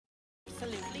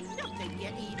nothing, you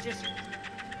idiot.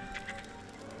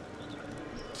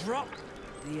 Drop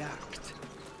the act.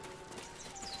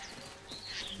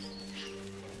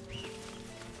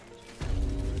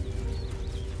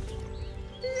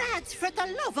 Lads, for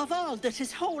the love of all that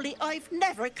is holy, I've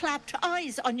never clapped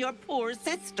eyes on your poor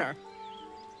sister.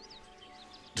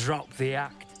 Drop the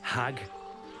act, hag.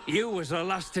 You was the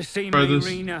last to see Try me, this.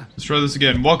 Rena. Let's try this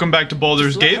again. Welcome back to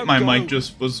Baldur's Just let Gate. her My go. mic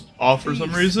just was off for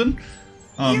some reason.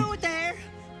 You there?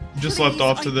 Just Please, left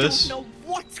off to this. I don't know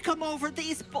what's come over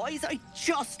these boys. I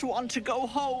just want to go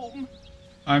home.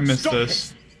 I missed Stop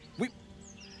this. it.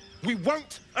 We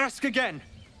won't ask again.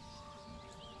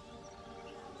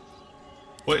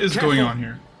 What is Careful. going on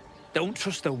here? Don't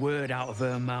trust a word out of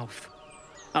her mouth.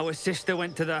 Our sister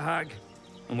went to the hag,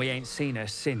 and we ain't seen her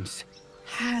since.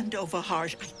 Hand over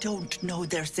heart, I don't know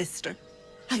their sister.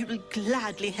 I will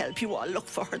gladly help you all look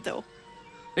for her, though.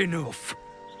 Enough.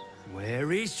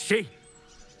 Where is she?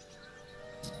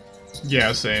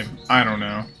 Yeah, same. I don't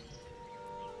know.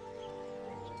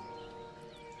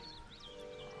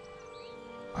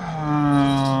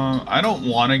 I don't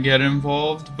want to get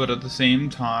involved, but at the same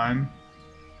time,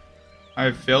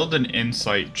 I've failed an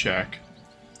insight check.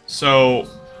 So,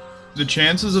 the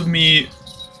chances of me...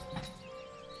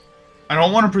 I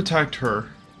don't want to protect her,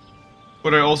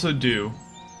 but I also do.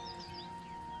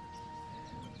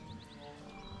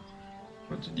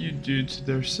 What did you do to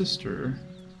their sister?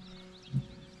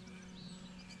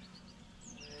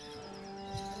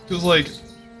 Feels like...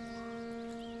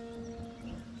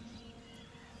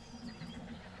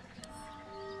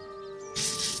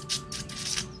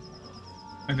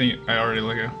 I think I already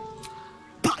let go.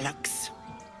 Bollocks!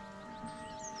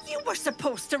 You were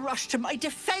supposed to rush to my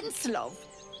defense, love.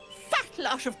 Fat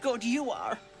lot of good you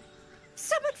are.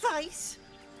 Some advice?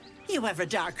 You ever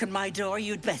darken my door,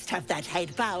 you'd best have that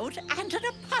head bowed and an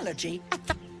apology at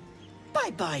the...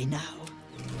 Bye-bye now.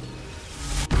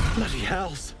 Bloody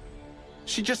hells.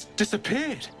 She just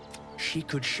disappeared. She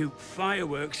could shoot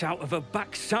fireworks out of her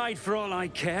backside for all I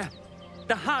care.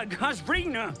 The hag has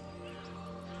Rena.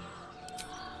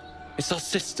 It's our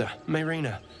sister,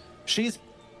 Mayrina. She's...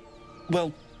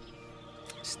 well...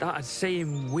 Started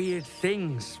saying weird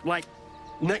things, like...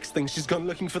 Next thing, she's gone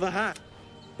looking for the hat.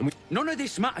 None of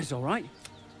this matters, all right?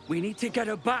 We need to get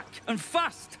her back, and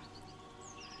fast!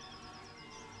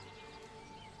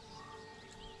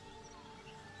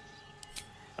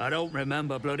 I don't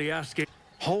remember bloody asking.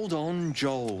 Hold on,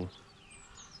 Joel.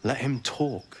 Let him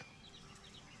talk.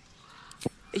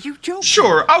 Are you joking?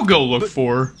 Sure, I'll go look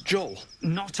for her. Joel.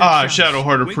 Not a Ah, chance.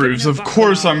 Shadowheart We're approves. getting her Of back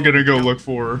course on I'm our gonna go own. look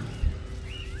for her.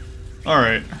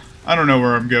 Alright. I don't know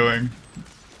where I'm going.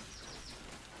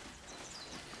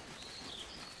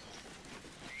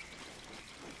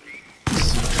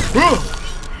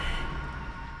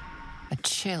 A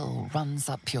chill runs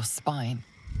up your spine.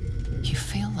 You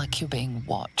feel like you're being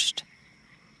watched.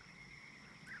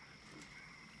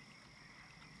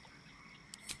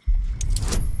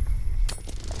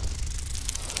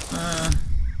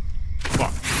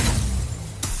 Fuck.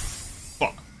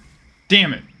 Fuck.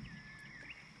 Damn it.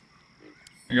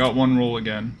 I got one roll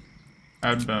again.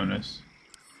 Add bonus.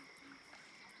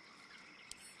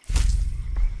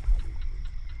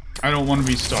 I don't want to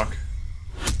be stuck.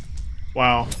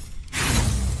 Wow.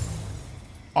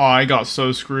 Oh, I got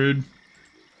so screwed.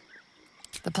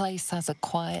 The place has a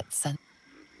quiet sense.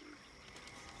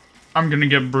 I'm gonna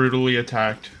get brutally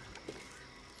attacked.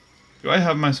 Do I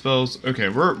have my spells? Okay,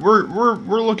 we're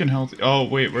looking healthy. Oh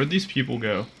wait, where'd these people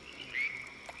go?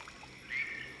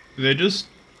 Do they just...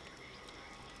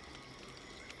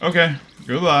 Okay,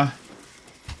 goodbye.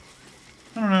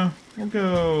 I don't know. We'll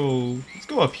go... Let's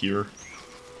go up here.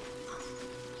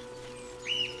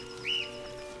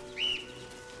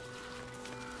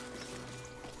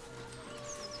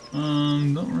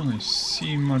 Don't really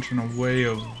see much in a way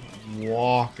of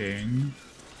walking.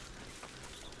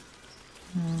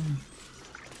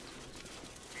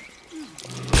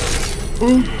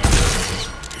 Ooh. The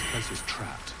place is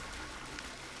trapped.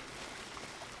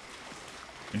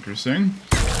 Interesting.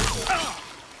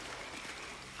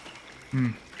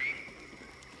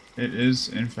 It is,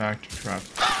 in fact,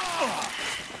 trapped.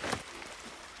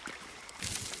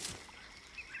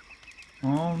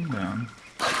 Calm down.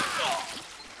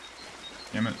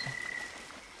 Damn it.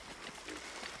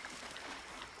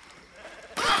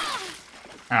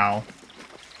 Ow.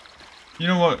 You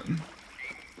know what?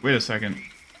 Wait a second.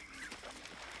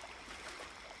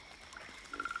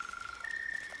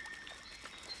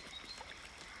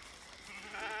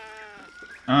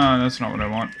 That's not what I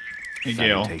want. Hey,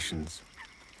 Gale. Salutations.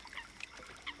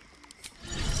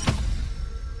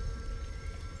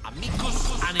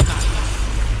 Amigos animales.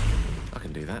 I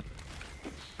can do that.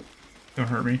 Don't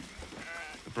hurt me.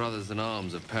 The brothers in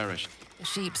arms have perished. The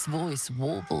sheep's voice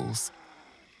warbles.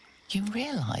 You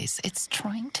realize it's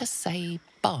trying to say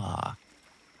bar.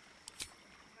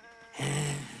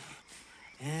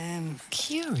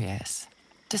 Curious.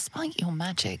 Despite your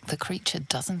magic, the creature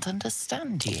doesn't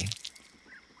understand you.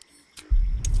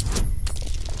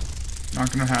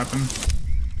 Not gonna happen.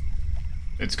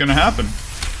 It's gonna happen.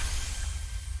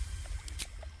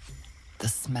 The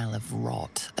smell of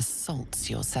rot assaults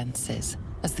your senses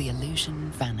as the illusion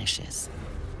vanishes.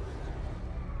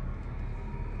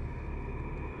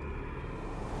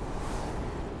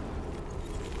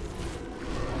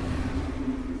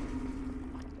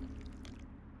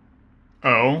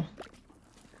 Oh.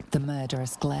 The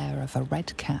murderous glare of a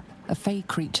red cap, a fey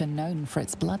creature known for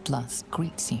its bloodlust,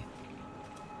 greets you.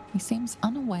 He seems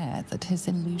unaware that his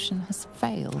illusion has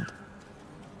failed.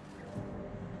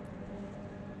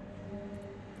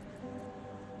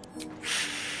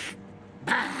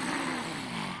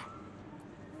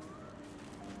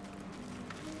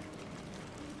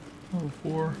 Oh,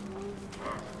 4.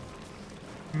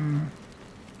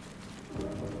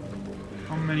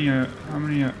 How many,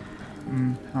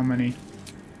 how many?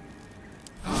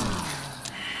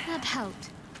 That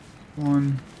helped.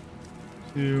 1,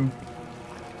 2.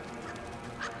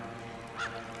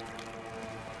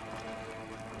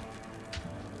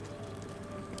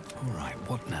 All right,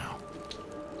 what now?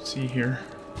 See here.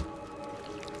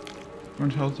 How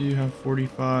much health do you have?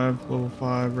 45, level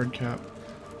 5, red cap.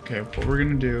 Okay, what we're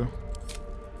gonna do.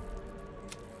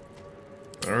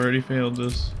 I already failed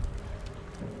this.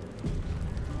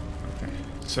 Okay,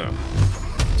 so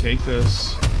take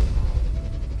this.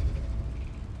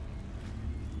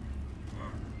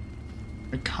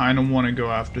 I kind of want to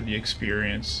go after the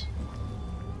experience.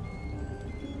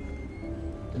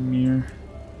 The mirror.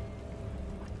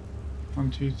 1,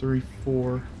 2, 3,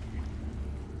 4.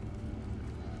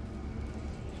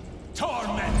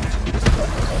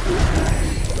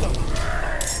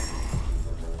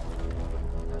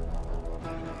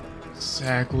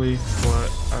 Exactly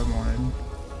what I wanted.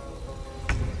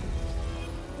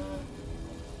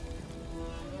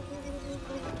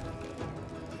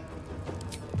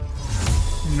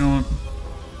 You know what?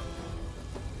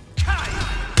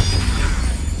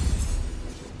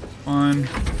 Fine.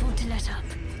 Afford to let up.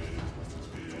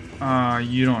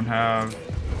 You don't have.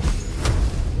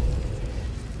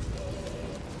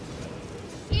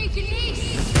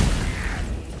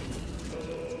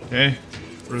 Okay,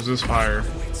 resist fire.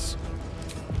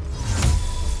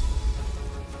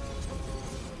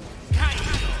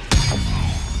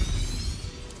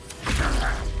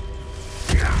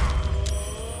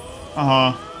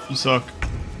 You suck.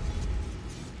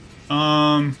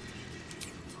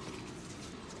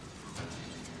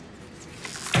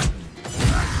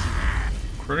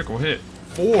 Critical hit.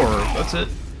 4, that's it.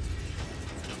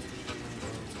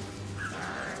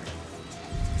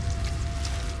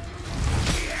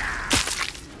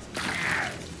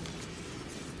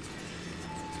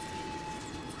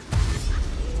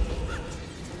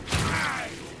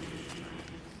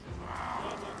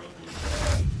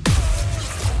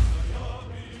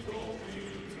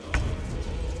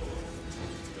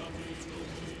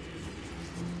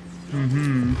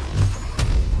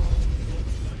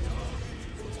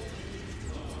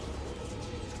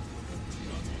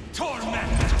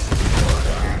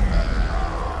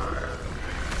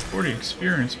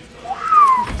 Experience.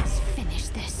 Let's finish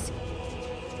this.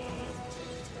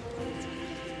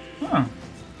 Huh.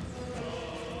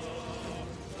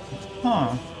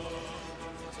 Huh.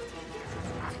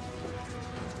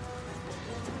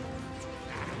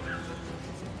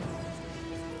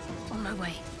 On my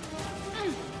way.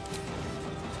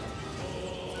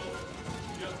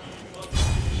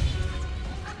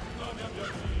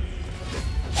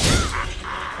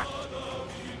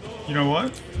 You know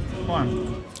what? Come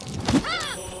on.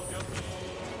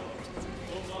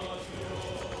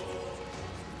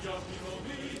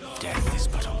 Death is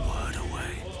but a word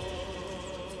away.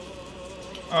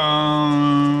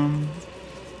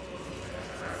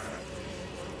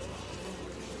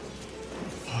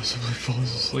 Possibly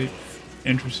falls asleep.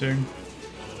 Interesting.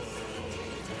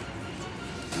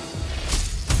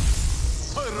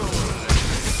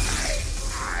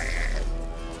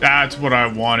 That's what I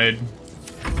wanted.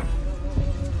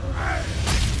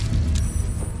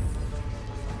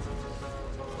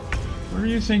 Where do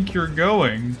you think you're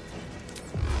going?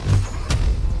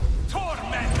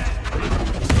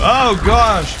 Oh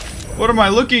gosh! What am I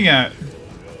looking at?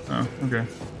 Oh, okay.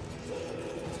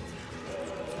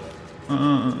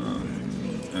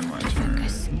 And my turn.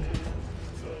 Focus.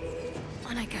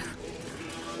 On I go.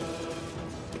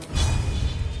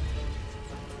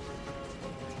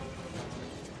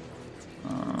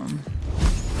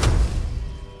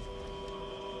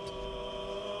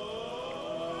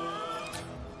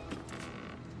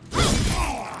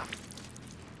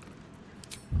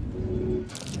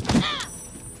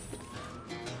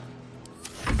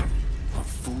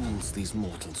 as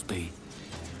mortals be.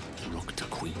 Rock to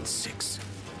Queen 6.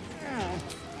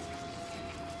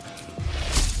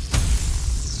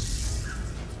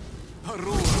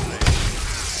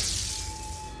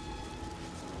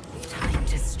 Time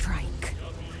to strike.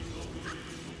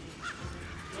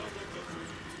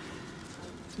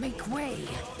 Make way.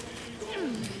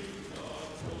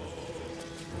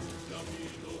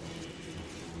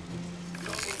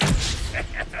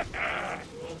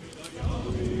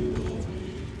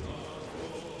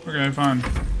 Okay, fine.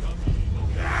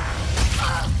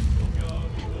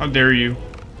 How dare you?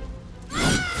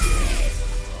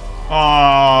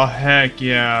 Aw, heck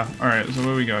yeah. Alright, so what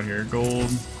do we got here? Gold.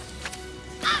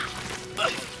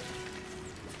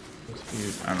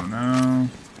 I don't know.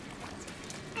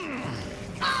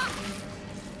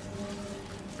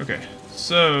 Okay,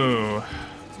 so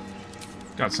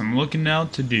got some looking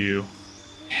out to do.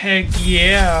 Heck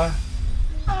yeah.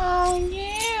 Oh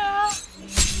yeah.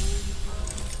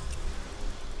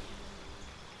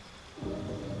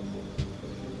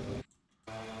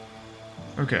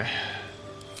 Okay.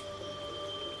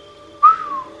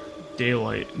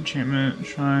 Daylight enchantment,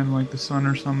 shine like the sun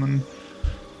or something.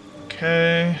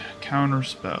 Okay, counter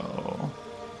spell.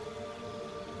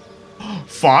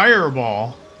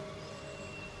 Fireball.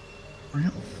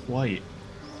 Grant flight.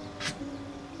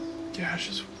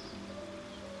 Gashes.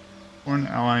 Pour an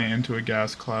ally into a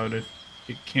gas cloud. If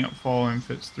it can't fall and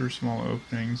fits through small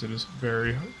openings, it is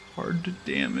very hard to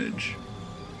damage.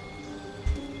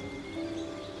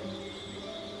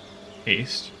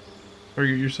 Haste.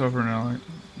 Target yourself or an ally.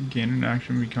 Gain an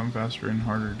action, become faster and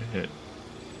harder to hit.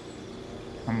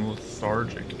 I'm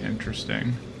lethargic.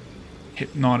 Interesting.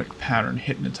 Hypnotic pattern.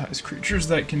 Hypnotize creatures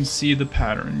that can see the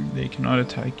pattern. They cannot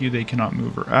attack you. They cannot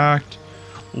move or act.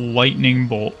 Lightning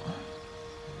bolt.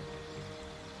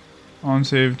 On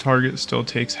save, target still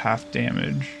takes half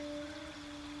damage.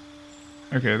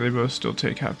 Okay, they both still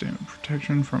take half damage.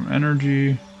 Protection from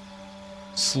energy.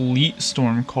 Sleet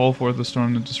storm. Call forth a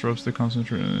storm that disrupts the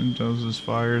concentration, doses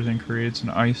fires, and creates an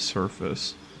ice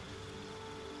surface.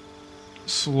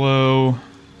 Slow.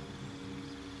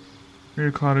 Create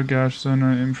a cloud of gas zone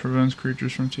and prevents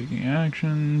creatures from taking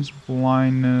actions.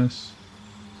 Blindness.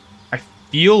 I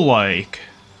feel like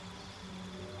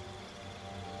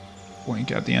blink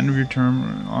at the end of your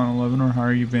turn on 11 or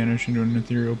higher, you vanish into an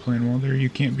ethereal plane. While there, you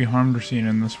can't be harmed or seen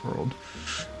in this world.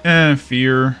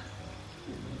 Fear.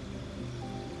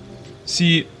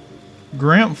 See,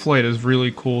 Grant Flight is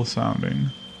really cool sounding,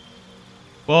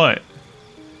 but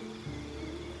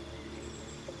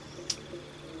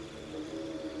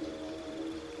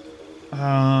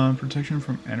protection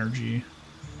from energy.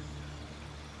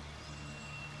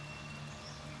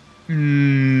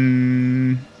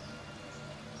 I'm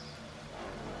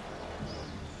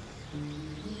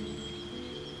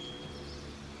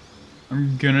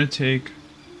gonna take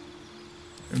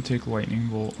lightning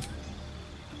bolt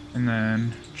and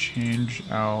then change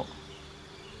out.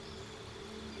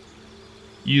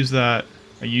 Use that.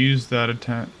 I used that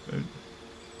attack.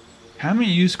 Haven't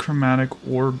used chromatic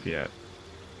orb yet.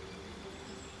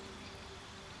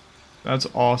 That's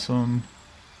awesome.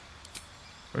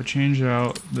 If I change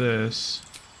out this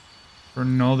for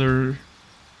another.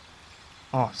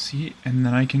 Oh, see, and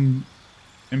then I can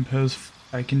impose.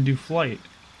 I can do flight.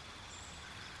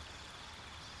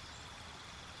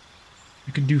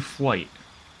 I could do flight.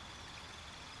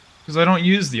 Because I don't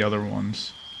use the other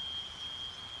ones.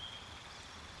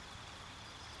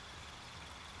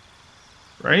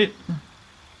 Right?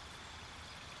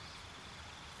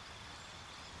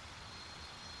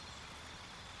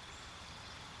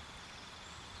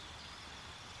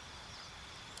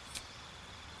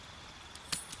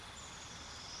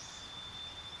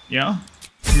 Yeah?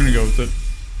 I'm gonna go with it.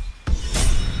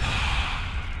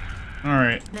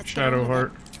 Alright,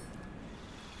 Shadowheart.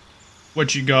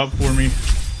 What you got for me?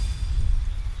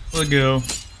 Let's go.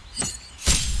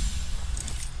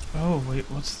 Oh,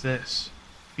 wait, what's this?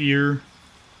 Fear.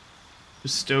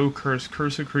 Bestow curse.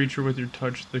 Curse a creature with your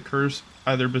touch. The curse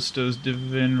either bestows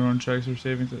dividend on checks or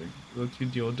savings that lets you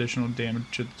deal additional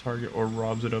damage to the target or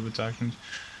robs it of its actions.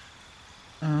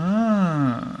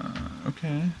 Ah,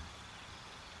 okay.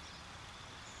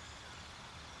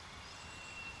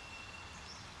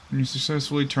 When you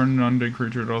successfully turn an undead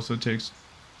creature, it also takes...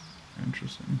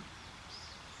 Interesting.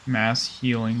 Mass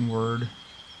healing word.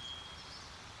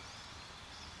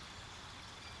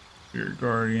 Spirit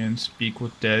Guardian, speak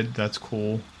with dead, that's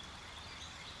cool.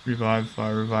 Revive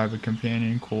fire, revive a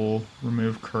companion, cool.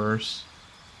 Remove curse,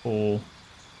 cool.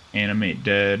 Animate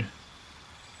dead.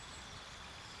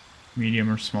 Medium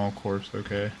or small corpse,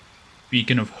 okay.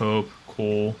 Beacon of hope,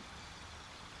 cool.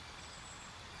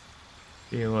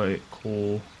 Daylight,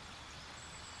 coal.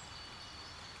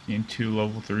 Gain 2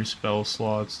 level 3 spell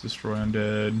slots, destroy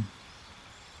undead.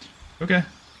 Okay,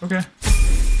 okay.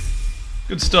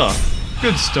 Good stuff.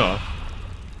 Good stuff.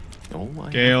 Oh, I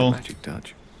Gale. have the magic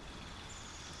touch.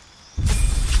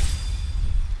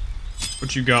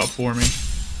 What you got for me?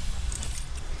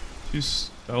 2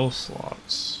 spell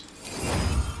slots.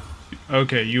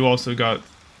 Okay, you also got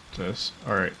this.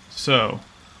 Alright, so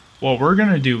what we're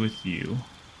gonna do with you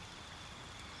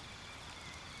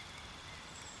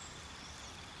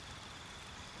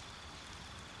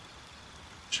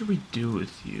what should we do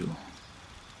with you?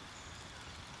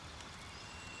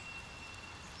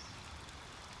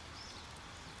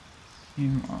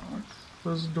 Game lock.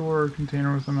 Close the door,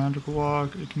 container with a magical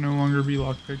lock. It can no longer be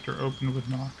lockpicked or opened with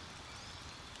knock.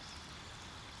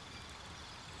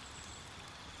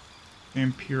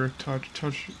 Vampiric touch.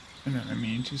 Touch an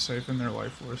enemy to siphon their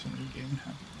life force and regain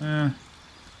happiness.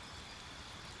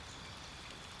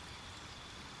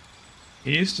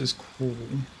 Haste is cool.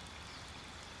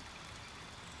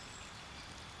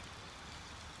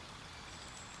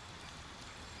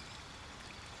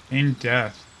 Gain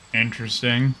death.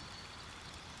 Interesting.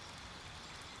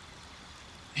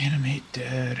 Animate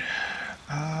dead.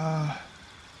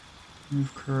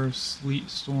 Move curse. Sleet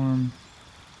storm.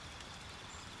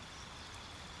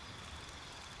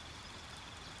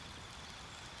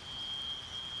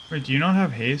 Wait, do you not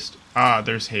have haste? Ah,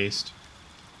 there's haste.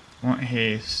 I want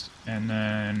haste, and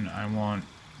then I want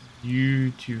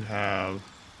you to have...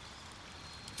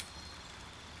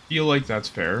 Feel like that's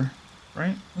fair,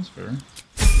 right? That's fair.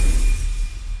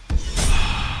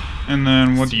 And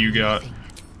then what do you got?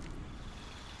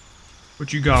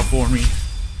 What you got for me?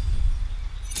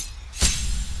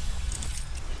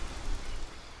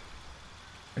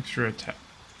 Extra attack.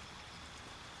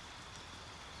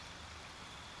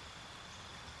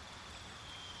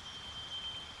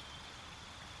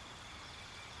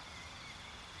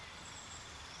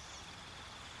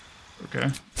 Okay.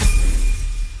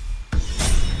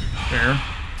 Fair.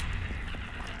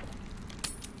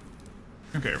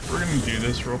 Okay, we're gonna do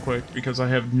this real quick because I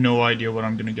have no idea what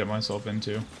I'm gonna get myself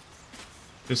into.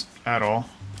 Just at all.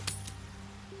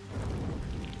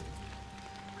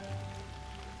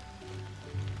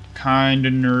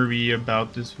 Kinda nervy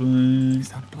about this one. Is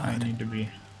that blood? I need to be.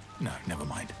 No, never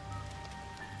mind.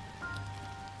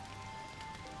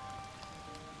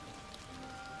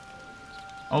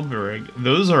 Alberig.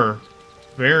 Those are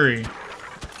very...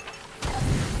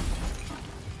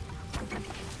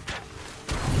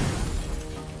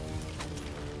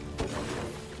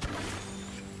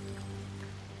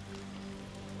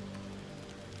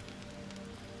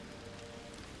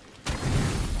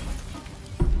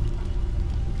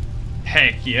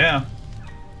 Heck yeah.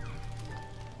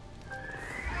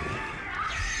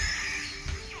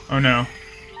 Oh no.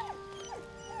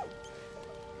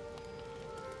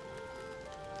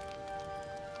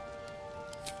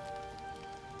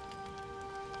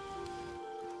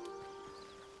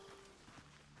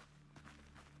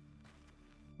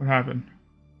 What happened?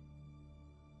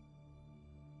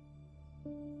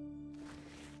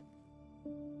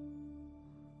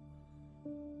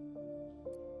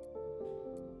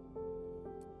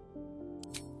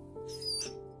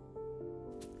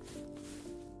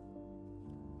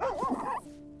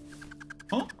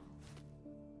 Huh?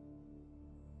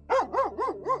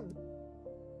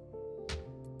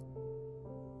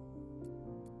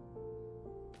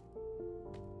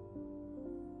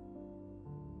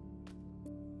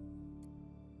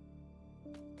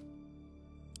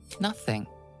 Nothing.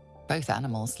 Both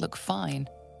animals look fine.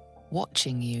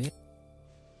 Watching you.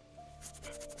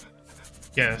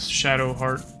 Yes, Shadow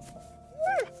Heart.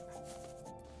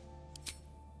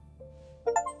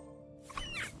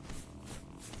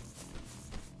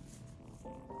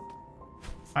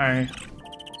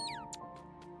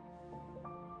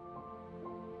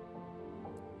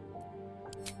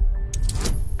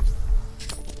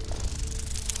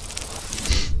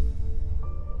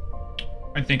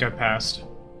 I think I passed.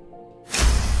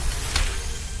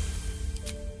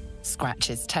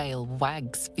 Scratch's tail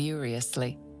wags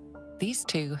furiously. These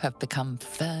two have become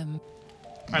firm.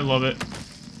 I love it.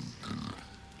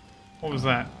 What was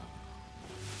that?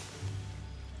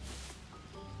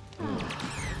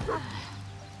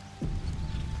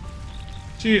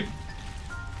 See,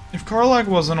 if Karlach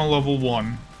wasn't a level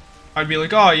 1, I'd be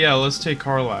like, oh yeah, let's take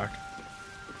Karlach.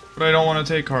 But I don't want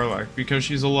to take Karlach because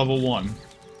she's a level 1.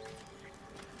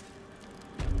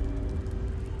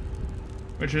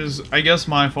 Which is, I guess,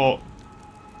 my fault.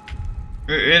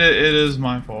 It is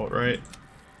my fault, right?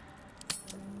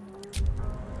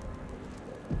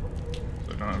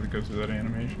 So don't have to go through that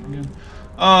animation again.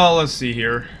 Let's see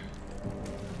here.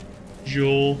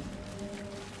 Jewel.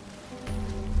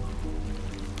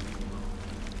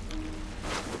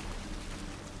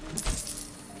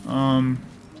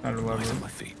 Outer lever. Right on my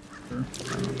feet.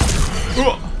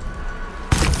 Sure.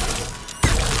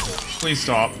 Please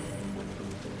stop.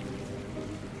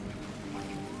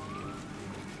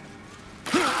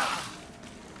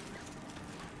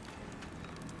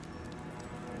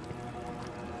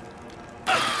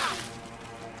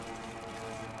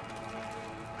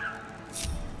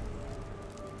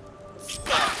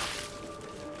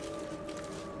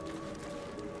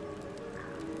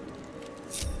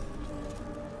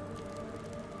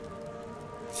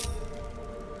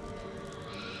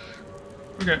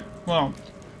 Okay, well,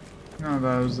 now that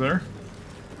I was there.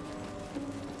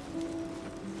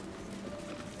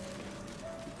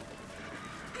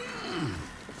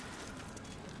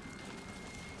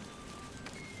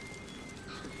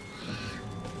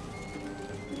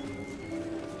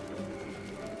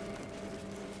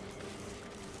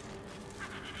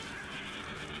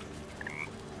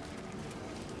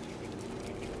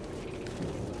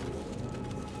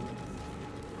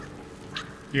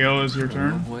 Gale, is your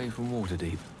turn. Way from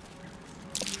Waterdeep.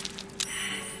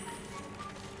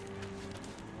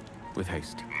 With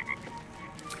haste.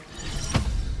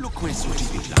 Look questo ci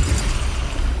spiccia.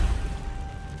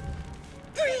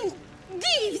 Green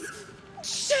leaves,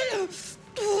 shallow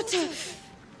water.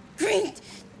 Green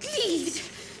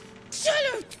leaves,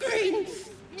 shallow green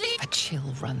leaves. A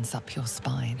chill runs up your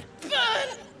spine.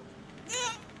 Burn,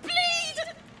 bleed,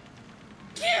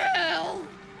 kill.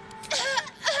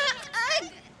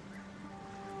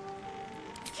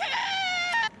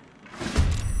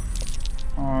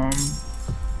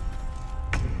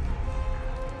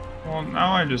 Well,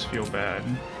 now I just feel bad.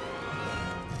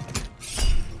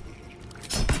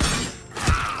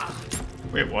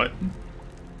 Wait, what?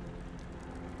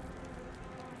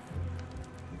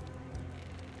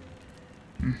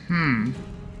 Mm-hmm.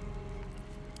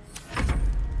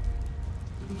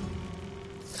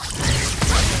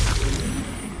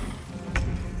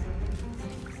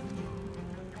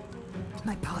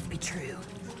 My path be true.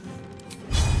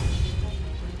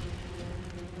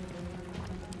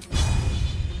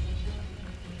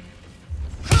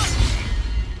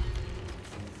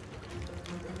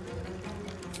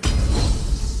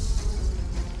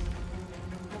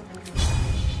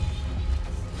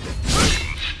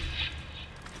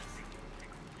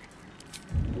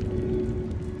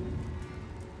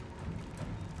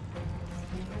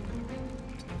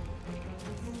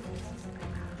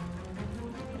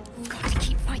 Got to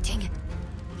keep fighting.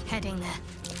 Heading there.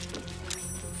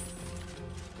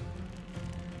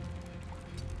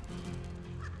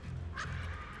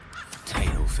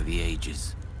 Tale for the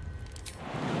ages.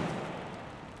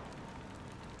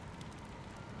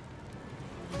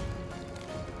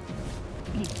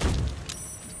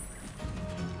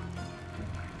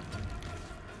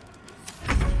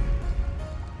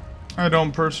 I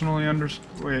don't personally understand.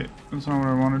 Wait, that's not what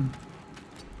I wanted.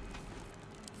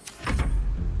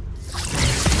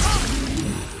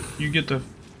 You get to.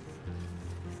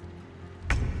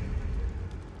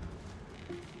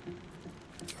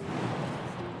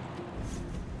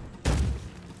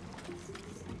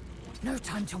 No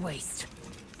time to waste.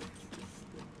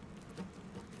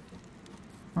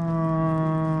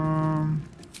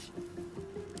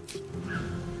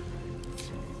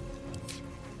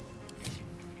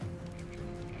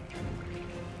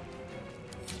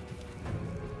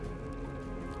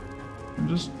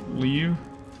 Just leave.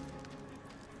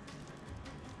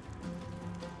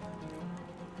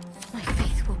 My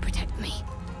faith will protect me.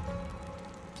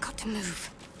 Got to move.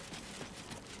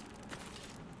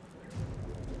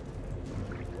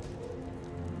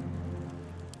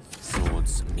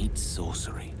 Swords meet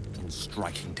sorcery in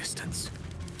striking distance.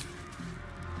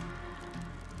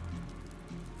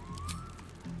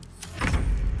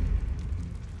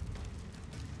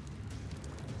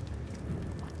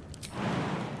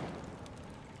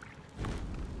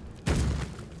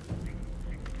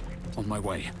 On my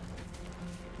way.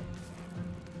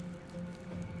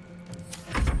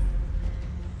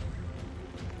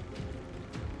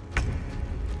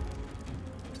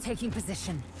 Taking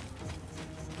position.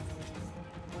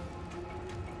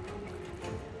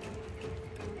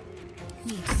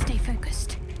 Need to stay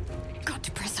focused. Got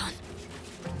to press on.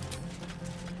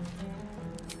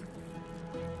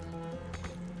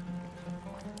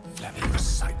 Let me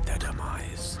recite their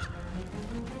demise.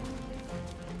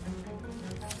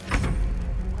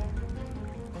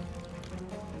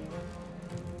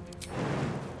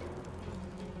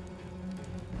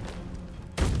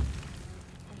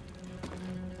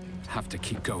 have to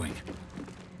keep going.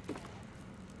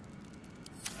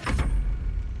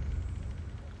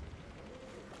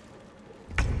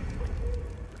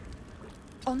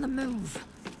 On the move.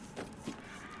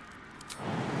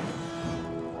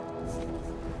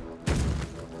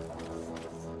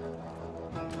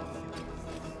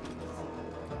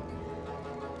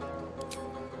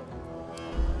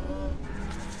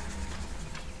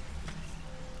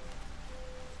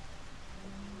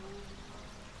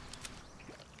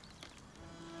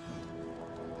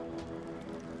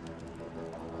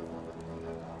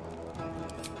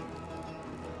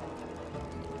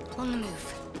 On the move.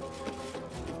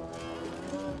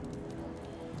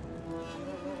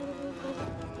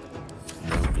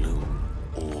 No gloom,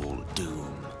 all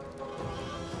doom.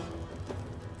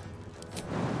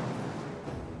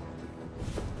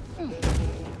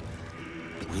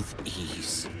 With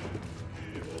ease.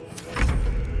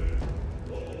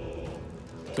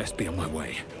 Best be on my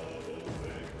way.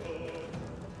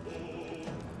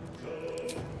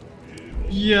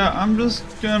 Yeah, I'm just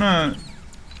gonna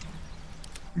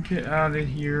get out of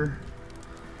here.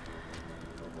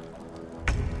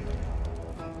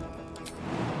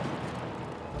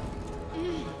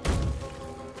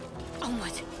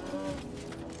 Onward.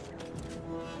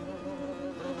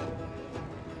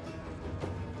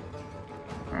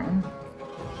 Oh.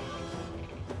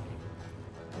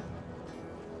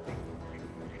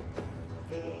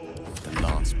 The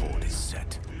lance board is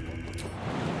set.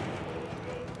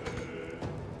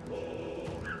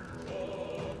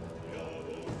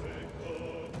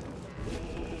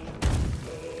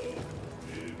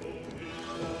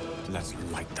 Let's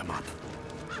light them up.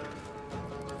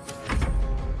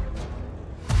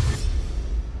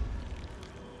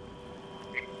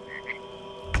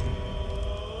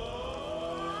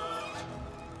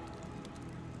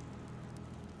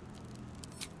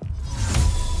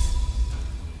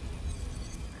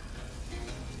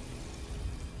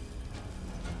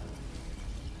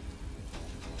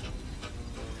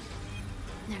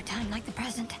 No time like the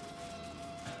present.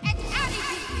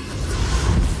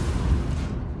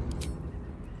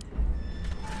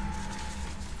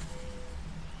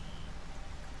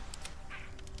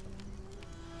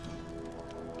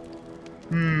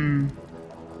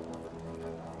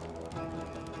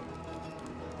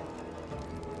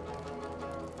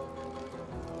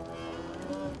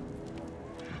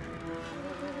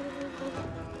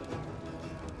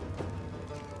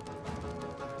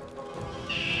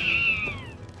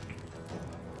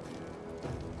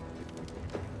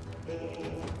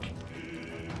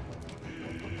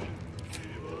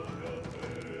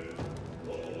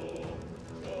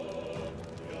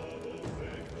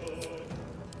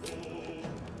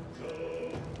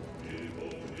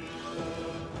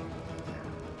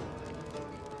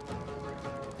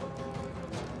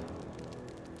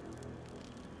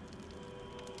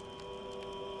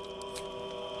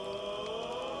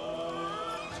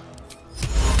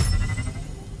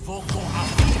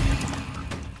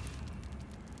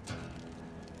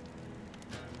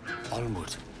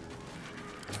 Onward.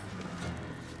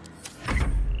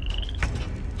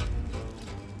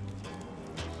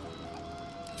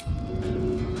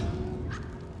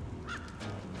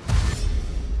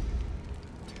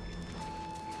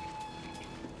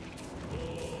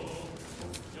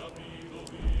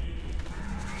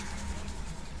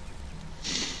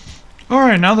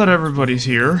 Alright, now that everybody's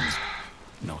here.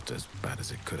 Not as bad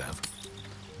as it could have.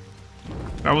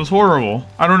 That was horrible.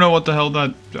 I don't know what the hell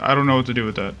that... I don't know what to do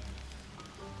with that.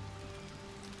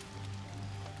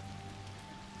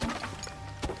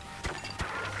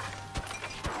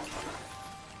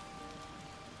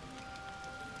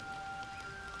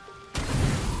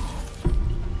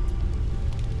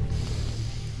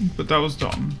 But that was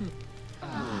dumb.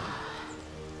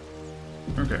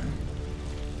 Okay.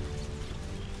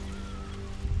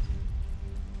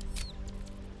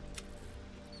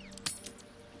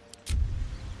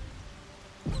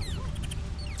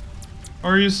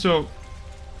 Or are you still...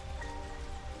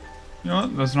 You know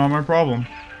what? That's not my problem.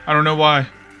 I don't know why.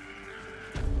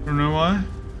 I don't know why.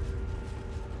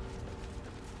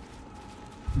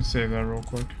 Let's save that real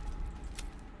quick.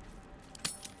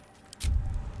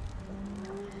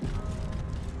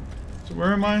 So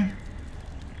where am I?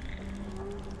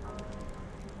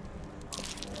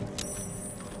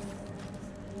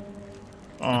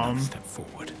 Step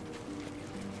forward.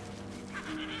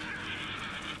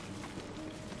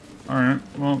 Alright,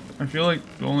 well, I feel like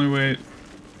the only way...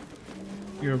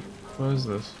 What is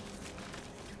this?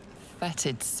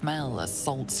 Fetid smell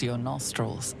assaults your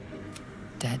nostrils.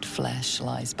 Dead flesh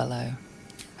lies below.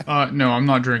 No, I'm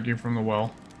not drinking from the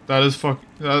well. That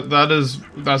is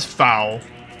that's foul.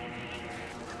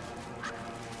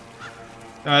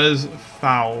 That is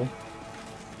foul.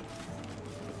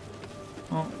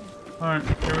 Oh, alright,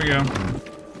 here we go.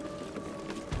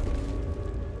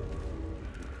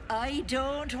 I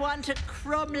don't want a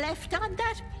crumb left on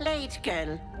that plate,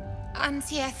 girl.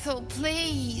 Auntie Ethel,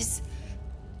 please.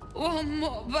 One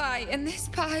more bite and this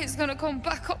pie is gonna come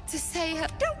back up to say her.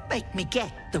 Don't make me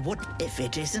get the wood. If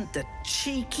it isn't the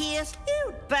cheekiest,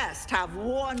 you'd best have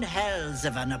one hells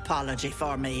of an apology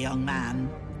for me, young man.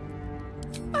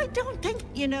 I don't think,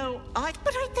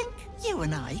 but I think you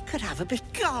and I could have a bit.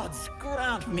 Gods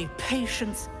grant me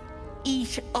patience.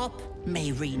 Eat up,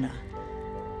 Mayrina.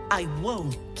 I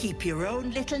won't keep your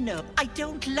own little note. I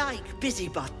don't like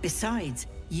busybot. Besides,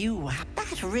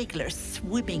 that wriggler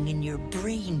swimming in your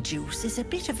brain juice is a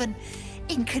bit of an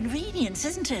inconvenience,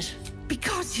 isn't it?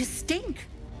 Because you stink.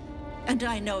 And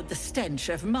I know the stench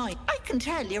of mine. I can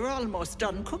tell you're almost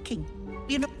done cooking.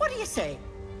 What do you say?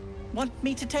 Want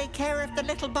me to take care of the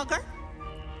little bugger?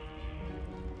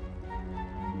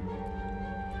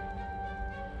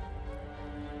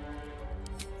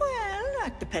 Well,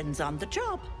 that depends on the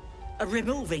job.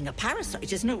 Removing a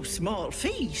parasite is no small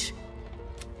feat.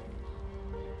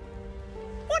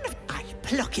 I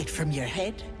pluck it from your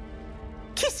head,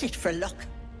 kiss it for luck,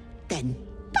 then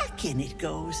back in it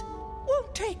goes.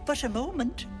 Won't take but a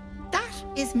moment. That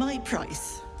is my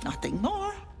price. Nothing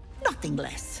more, nothing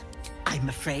less. I'm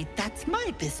afraid that's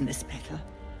my business, Petal.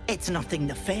 It's nothing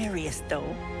nefarious,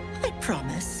 though. I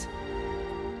promise.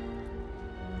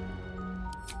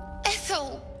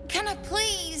 Ethel, can I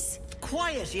please?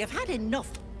 Quiet, you've had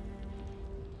enough.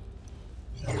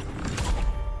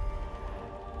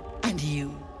 And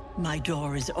you, my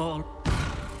door is all...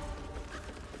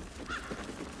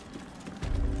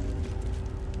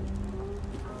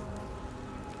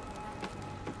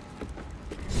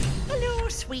 Hello,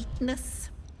 sweetness.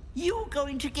 You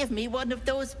going to give me one of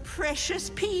those precious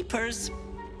peepers?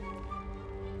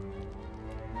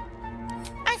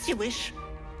 As you wish.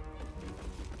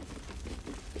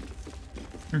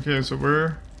 Okay, so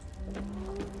we're... The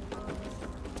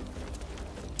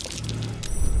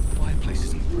fireplace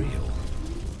isn't real.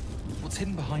 What's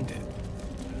hidden behind it?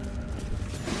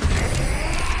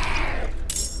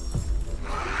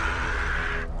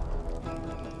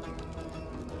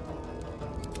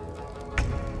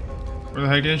 Where the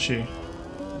heck is she?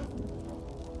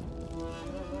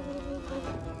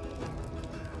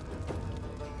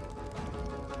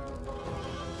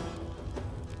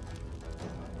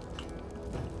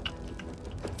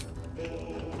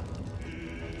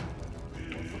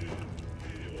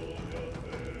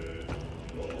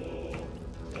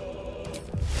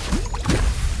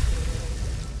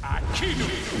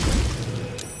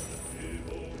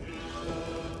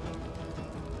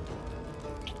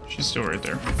 She's still right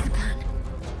there.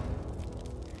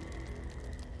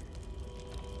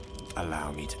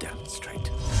 Allow me to demonstrate.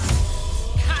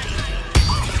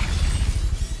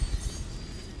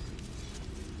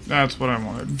 That's what I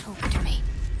wanted. Talk to me.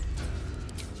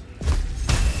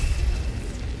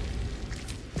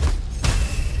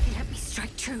 Let me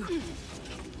strike true.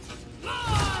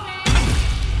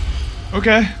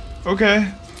 Okay,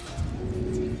 okay.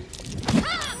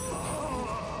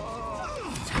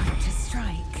 Time to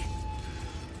strike.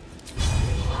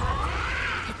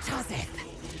 It does it.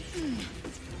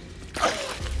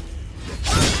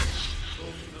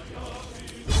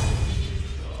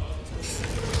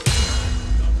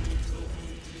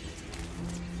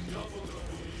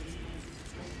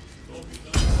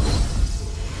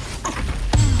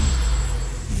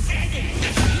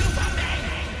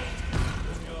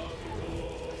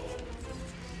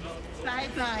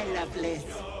 Bye-bye, lovelies.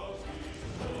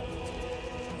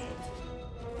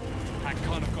 I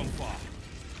can't have gone far.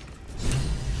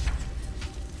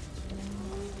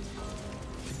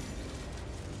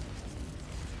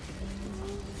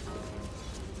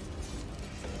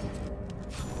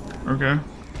 Okay.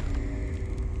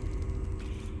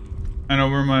 I know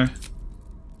where my...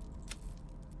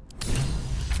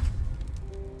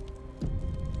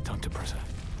 Time to press her.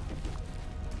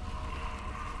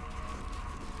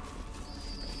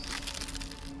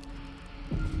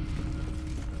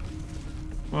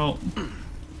 Well...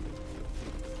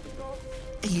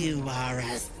 You are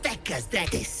as thick as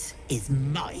that. This is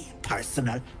my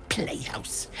personal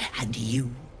playhouse, and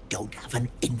you don't have an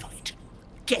invite.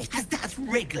 Has that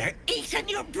wriggler eaten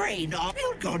your brain off?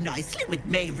 You'll go nicely with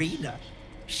Mayrina.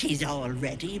 She's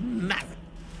already married.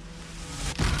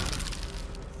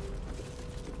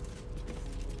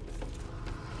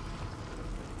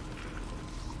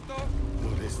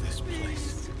 What is this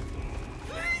place?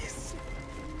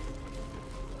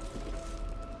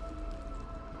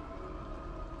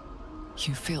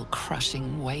 You feel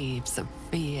crushing waves of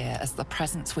fear as the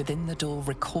presence within the door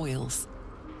recoils.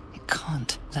 It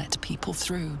can't let people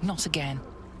through, not again.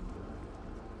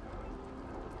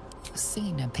 A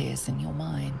scene appears in your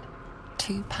mind.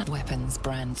 Two weapons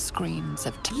brand screams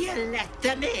of You let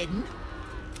them in?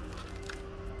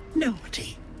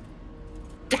 Naughty.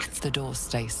 That's the door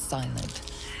stays silent.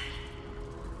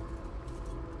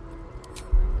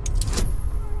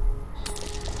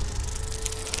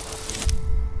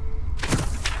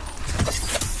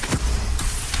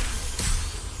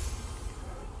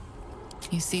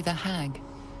 You see the hag.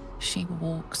 She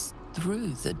walks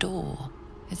through the door,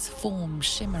 its form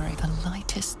shimmering the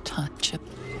lightest touch of...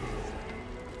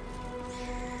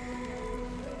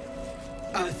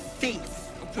 A thief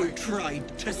who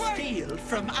tried to steal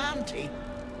from Auntie.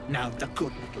 Now the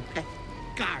good little pet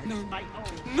guards my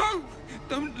home. No!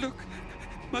 Don't look!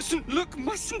 Mustn't look,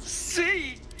 mustn't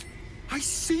see! I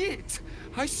see it!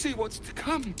 I see what's to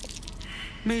come.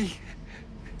 Me,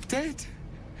 dead.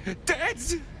 Dead!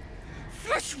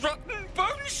 Flesh rotten, bone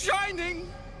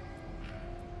shining!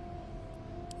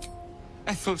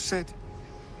 Ethel said,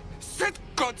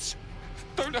 gods,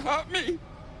 don't hurt me!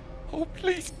 Oh,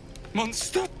 please,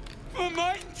 monster!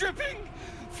 Mind dripping,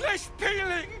 flesh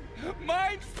peeling,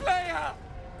 mind flayer!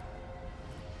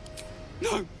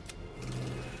 No!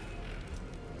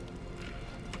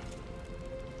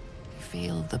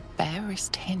 Feel the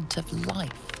barest hint of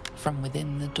life from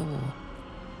within the door.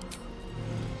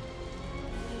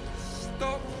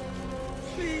 Stop!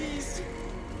 Please!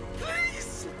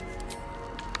 Please!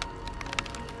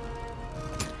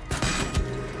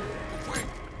 Away!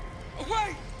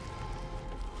 Away!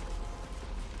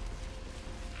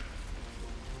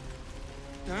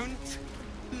 Don't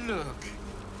look.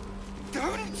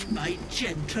 Don't! My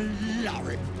gentle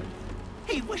Lauren.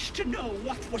 He wished to know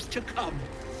what was to come.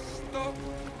 Stop!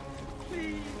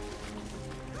 Please!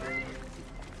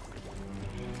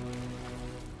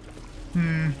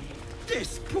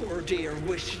 This poor dear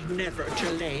wished never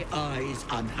to lay eyes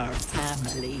on her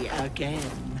family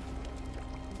again.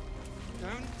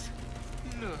 Don't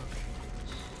look.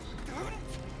 Don't!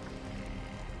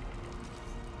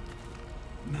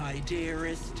 My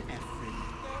dearest Ephraim,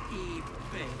 Eve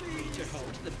begged me to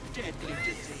hold the deadly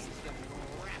disease that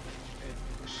ravaged her.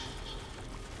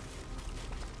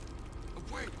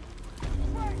 Away!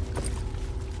 Away!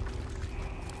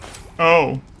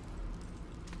 Oh.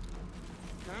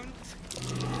 Don't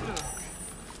look.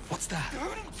 What's that?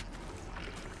 Don't!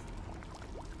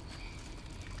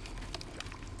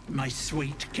 My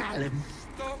sweet Callum,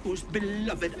 whose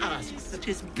beloved asks that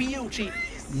his beauty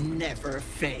never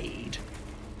fade.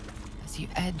 As you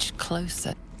edge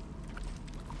closer,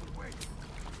 Away!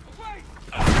 Away!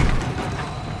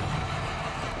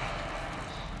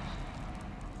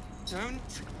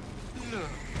 Don't look.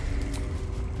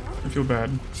 I feel bad.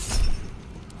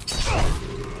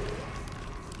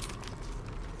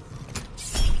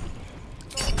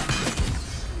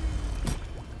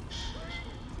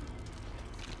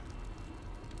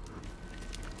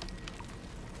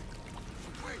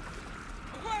 Away!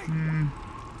 Away!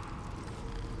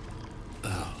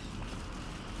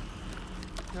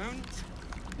 Don't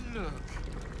look.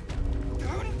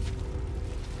 Don't!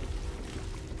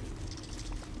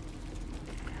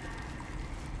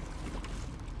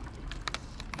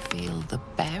 feel the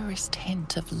barest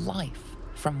hint of life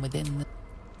from within the...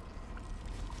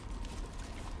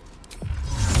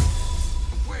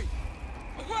 Away!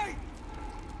 Away!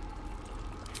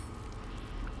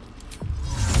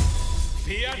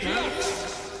 Fear not!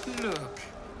 Don't look.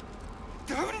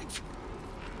 Don't!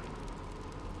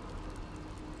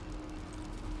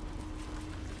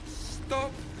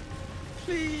 Stop.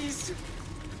 Please.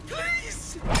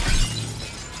 Please!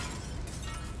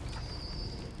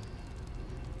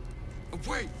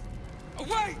 Away!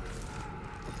 Away!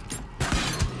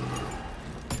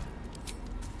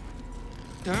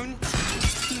 Don't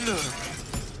look.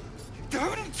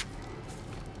 Don't!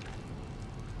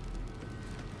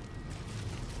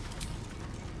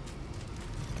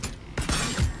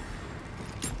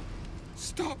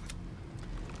 Stop.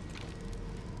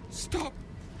 Stop.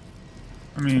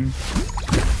 I mean...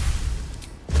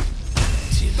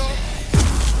 Stop.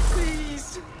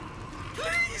 Please.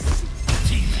 Please.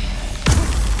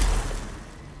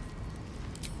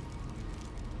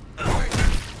 Away.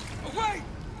 Away.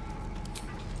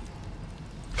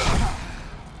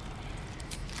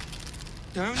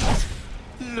 Don't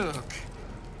look.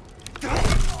 Don't.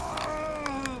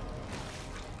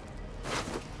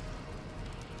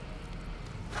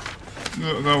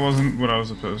 That wasn't what I was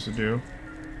supposed to do.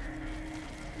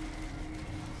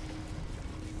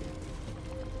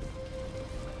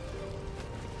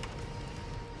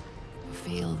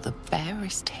 feel the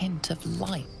barest hint of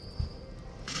light.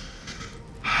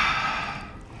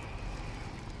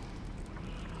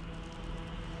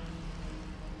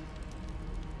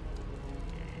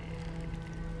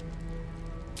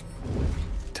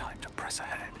 Time to press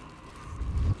ahead.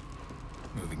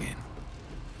 Moving in.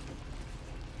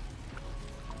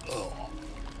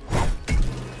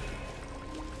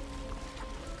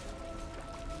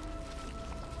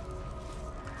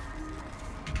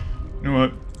 You know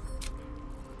what?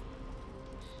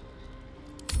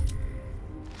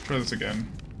 Try this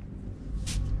again.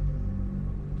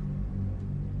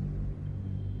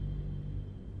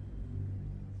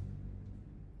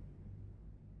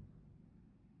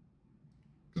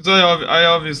 Because I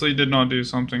obviously did not do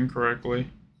something correctly.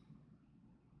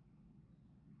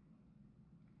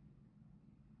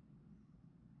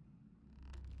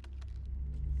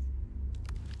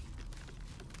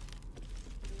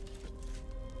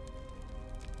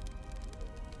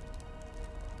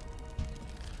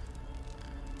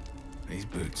 These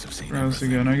boots have seen Try this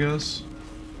everything. again, I guess.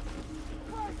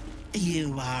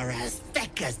 You are as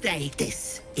thick as they.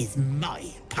 This is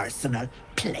my personal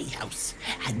playhouse,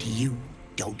 and you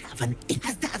don't have an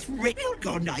as that ring will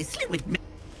go nicely with me.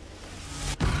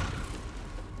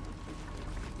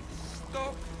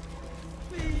 Stop.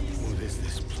 Please. What is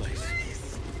this place?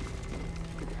 Please.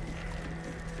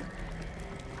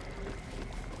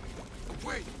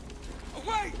 Away.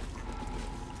 Away.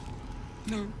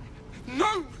 No.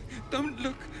 No. Don't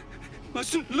look.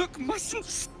 Mustn't look.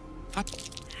 Mustn't.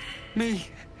 Me.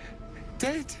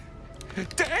 Dead.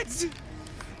 Dead.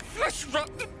 Flesh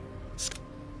rotten.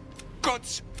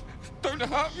 Gods. Don't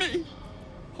hurt me.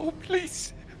 Oh,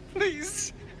 please.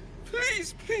 Please.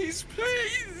 Please, please,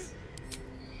 please.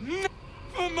 No.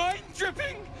 My mind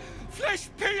dripping. Flesh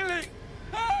peeling.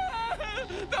 Ah!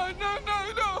 No, no,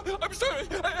 no, no. I'm sorry.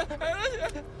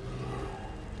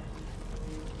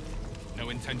 No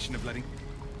intention of letting...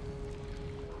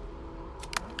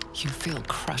 You feel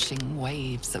crushing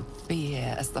waves of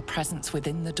fear as the presence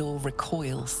within the door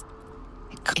recoils.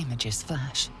 Images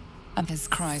flash, and his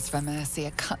cries for mercy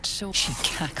are cut short. She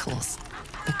cackles,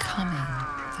 becoming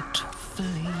the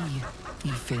flea.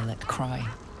 You feel it cry.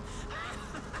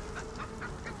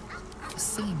 A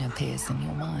scene appears in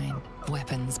your mind.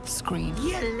 Weapons scream.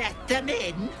 You let them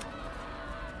in?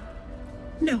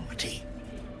 Naughty.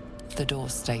 The door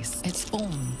stays. Its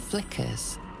form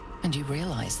flickers, and you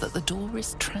realize that the door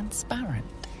is transparent.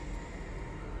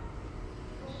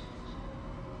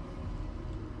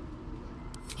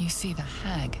 You see the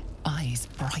hag, eyes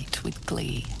bright with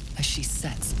glee, as she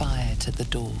sets fire to the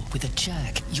door. With a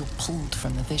jerk, you're pulled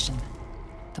from the vision.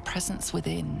 The presence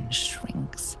within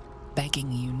shrinks,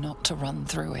 begging you not to run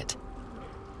through it.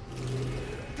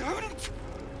 Don't.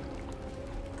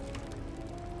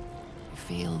 You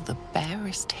feel the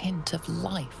barest hint of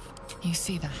life. You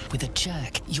see that with a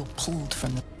jerk, you're pulled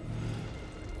from the...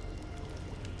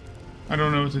 I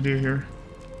don't know what to do here.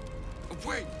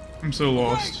 Wait. I'm so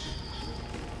lost.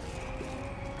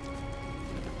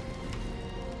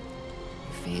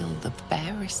 You feel the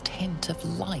barest hint of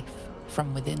life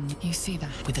from within. You see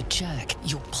that with a jerk,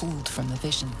 you're pulled from the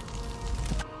vision.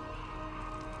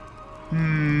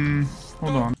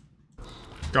 Hold on.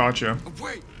 Gotcha.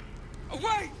 Away!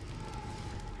 Away!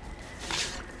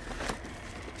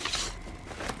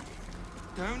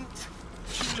 Don't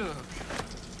look.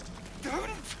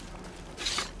 Don't.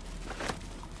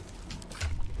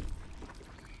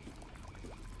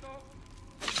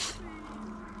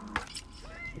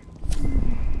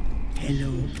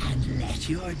 Hello, and let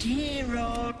your dear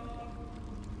on.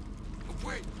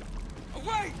 Away!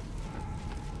 Away!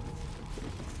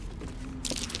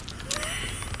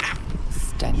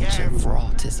 Stench of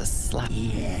rot is a slap.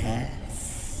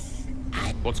 Yes.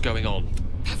 What's going on?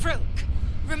 Farouk,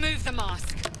 remove the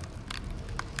mask.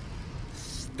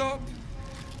 Stop.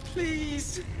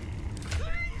 Please.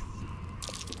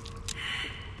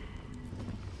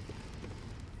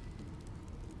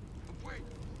 Away!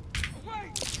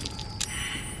 Away!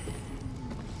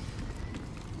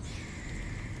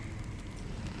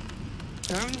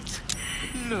 Don't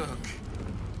look.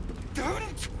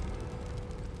 Don't.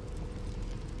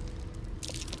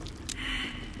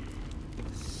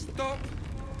 Stop.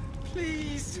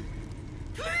 Please.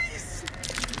 Please.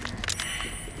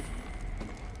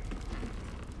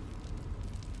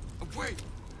 Away.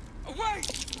 Away.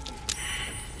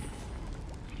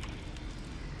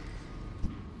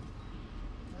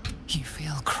 You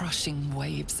feel crushing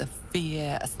waves of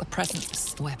fear as the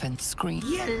presence weapon screams.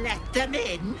 You let them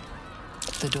in?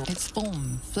 The door, its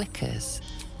form flickers,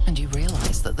 and you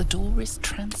realize that the door is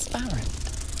transparent.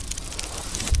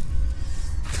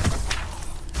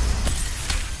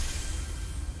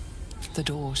 The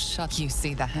door shut. You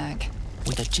see the hag.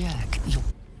 With a jerk, you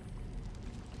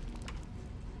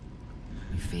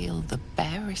feel the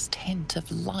barest hint of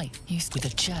life. With a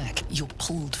jerk, you're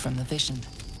pulled from the vision.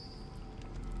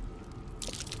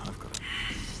 I've got it.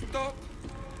 Stop!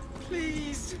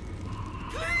 Please!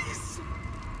 Please!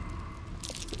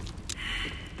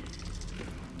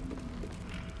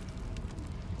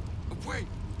 Away!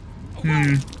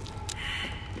 Away!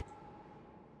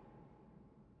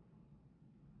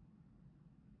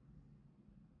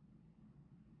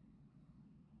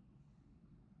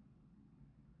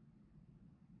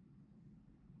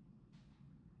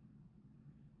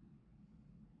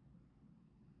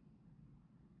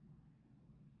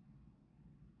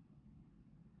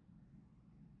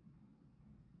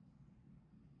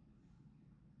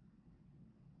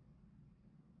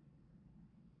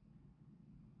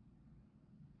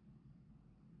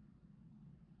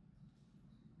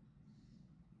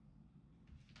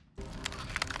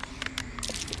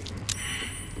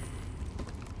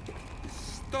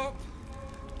 Stop!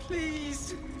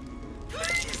 Please!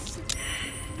 Please!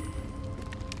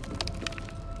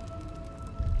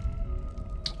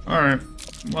 Alright.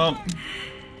 Well.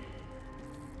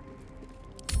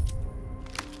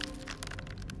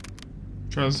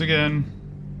 Try this again.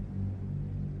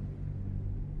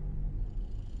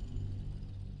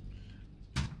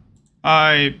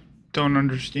 I don't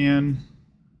understand.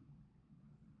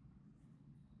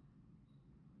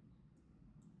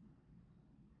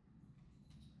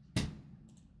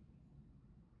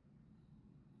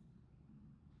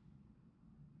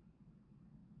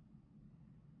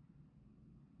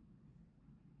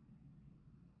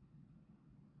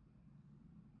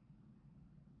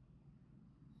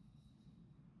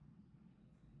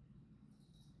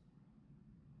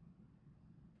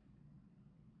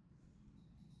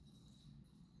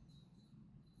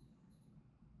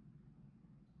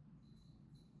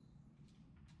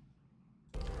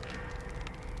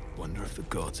 Wonder if the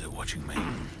gods are watching me.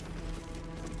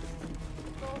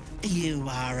 You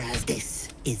are as this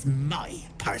is my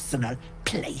personal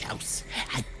playhouse,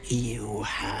 and you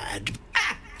had...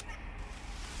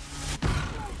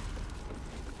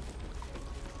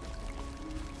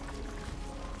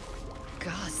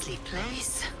 Ghastly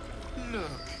place.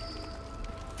 Look.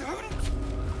 Don't!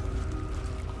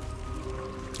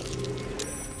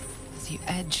 As you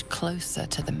edge closer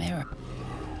to the mirror,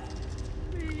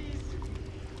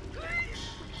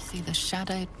 see the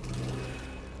shadow.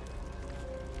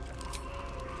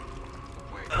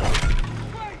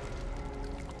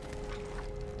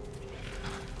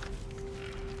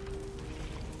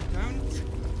 Don't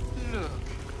look.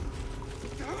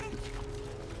 Don't.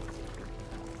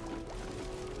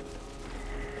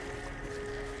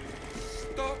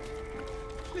 Stop.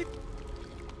 Please.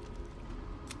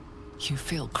 You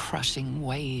feel crushing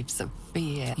waves of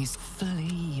fear. You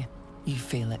flee. You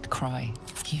feel it cry.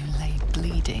 You lay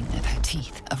bleeding at her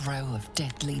teeth. A row of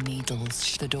deadly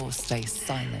needles. The door stays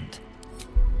silent.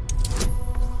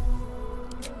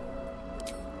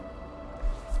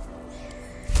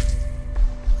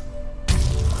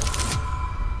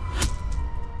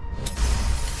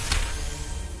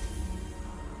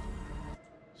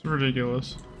 It's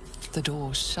ridiculous. The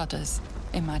door shudders,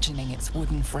 imagining its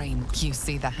wooden frame. You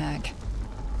see the hag.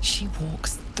 She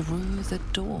walks through the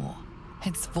door.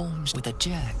 Its form with a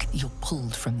jerk, you're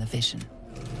pulled from the vision.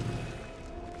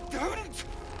 Don't!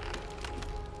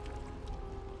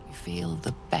 You feel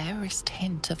the barest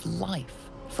hint of life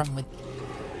from within.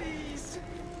 Please!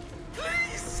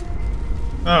 Please!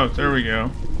 Oh, there we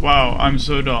go. Wow, I'm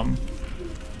so dumb.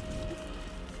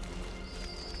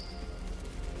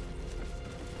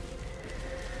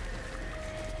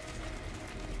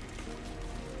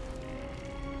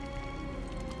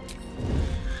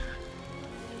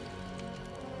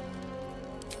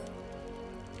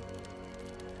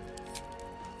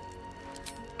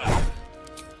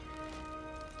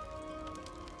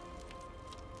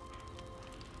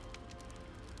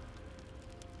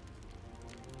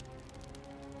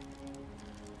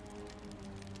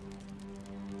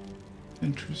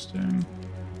 Interesting.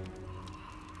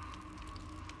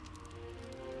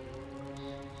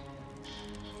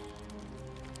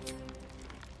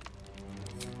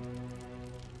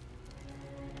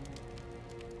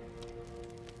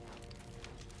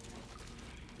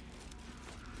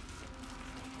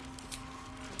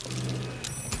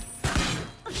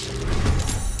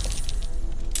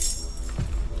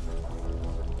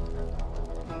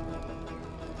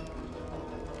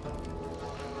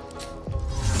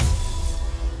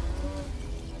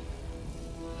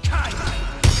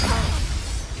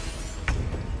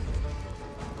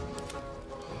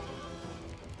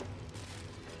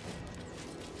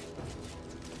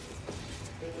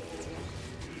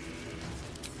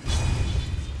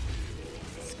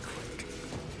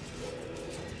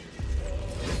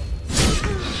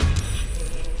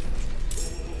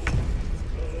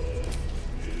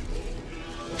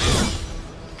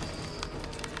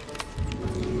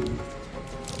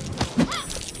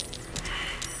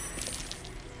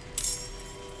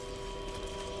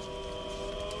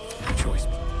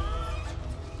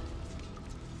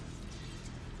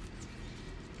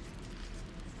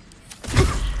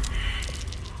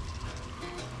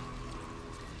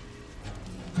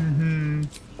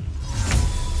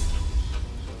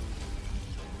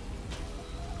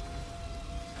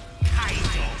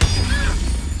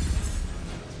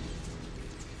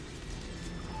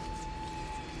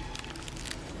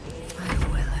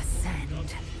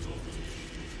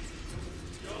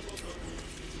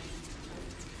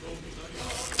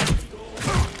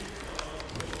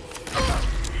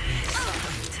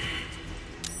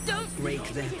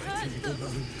 break their pretty little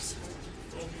bones.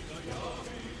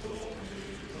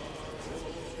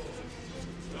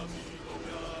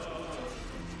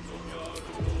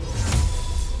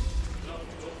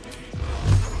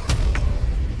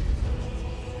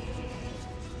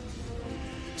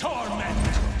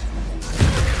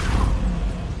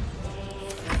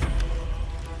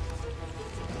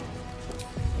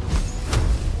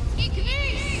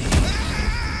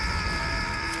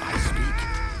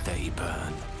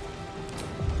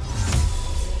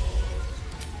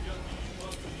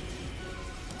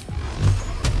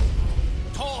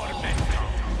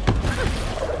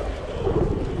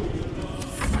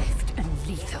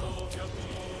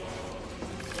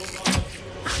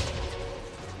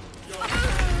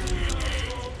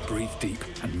 Breathe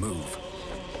deep and move.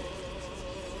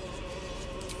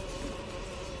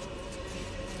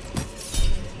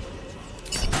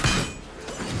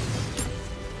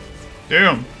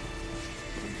 Damn.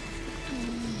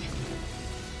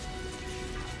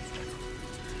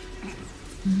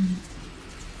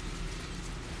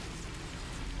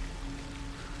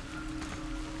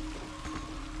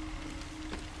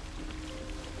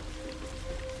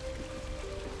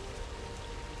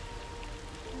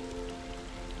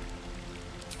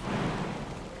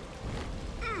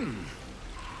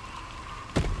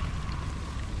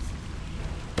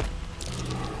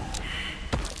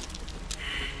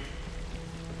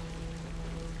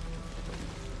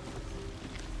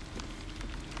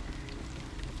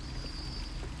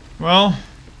 Well,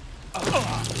 Be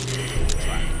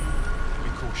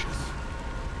cautious.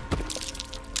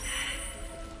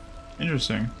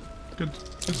 interesting. Good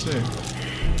save.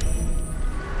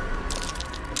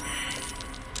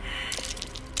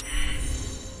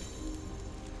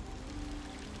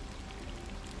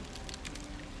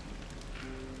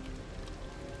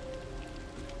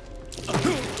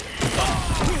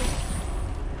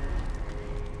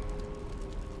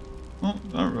 Well,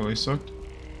 that really sucked.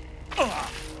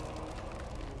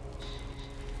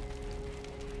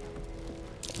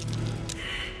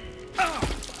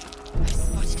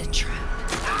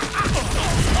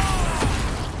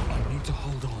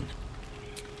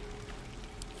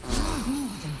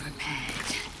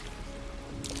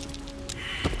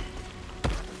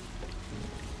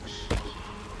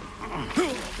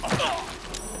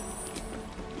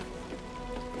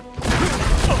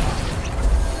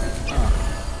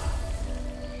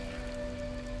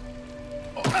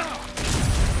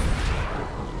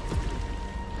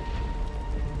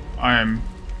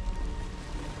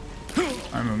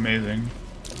 I'm amazing.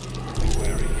 Be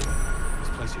wary. This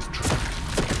place is trapped.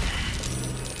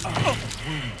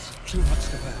 Wounds. Too much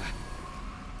to bear.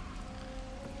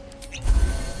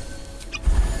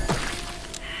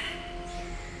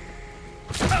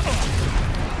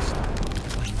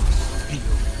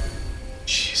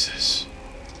 Jesus.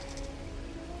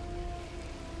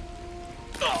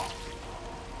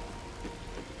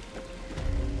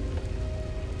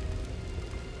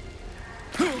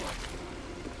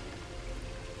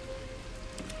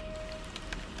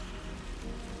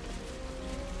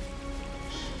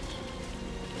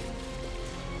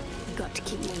 Got to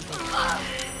keep moving.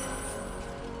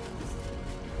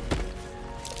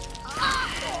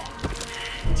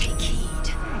 Take heed.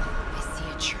 I see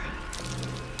a trap.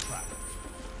 Trap.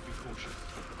 Be cautious.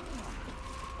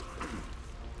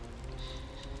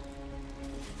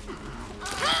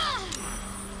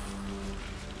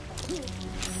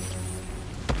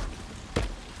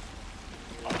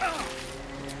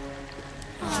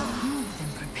 More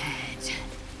than prepared.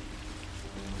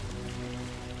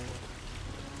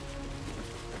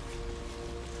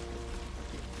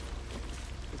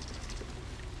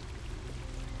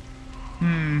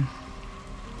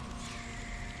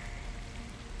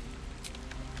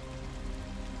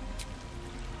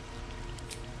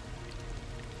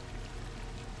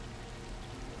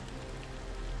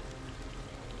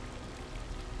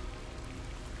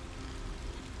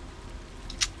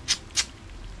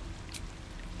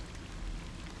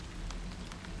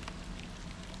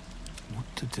 What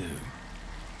to do?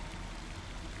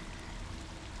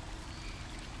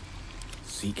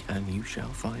 Seek and you shall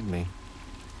find me.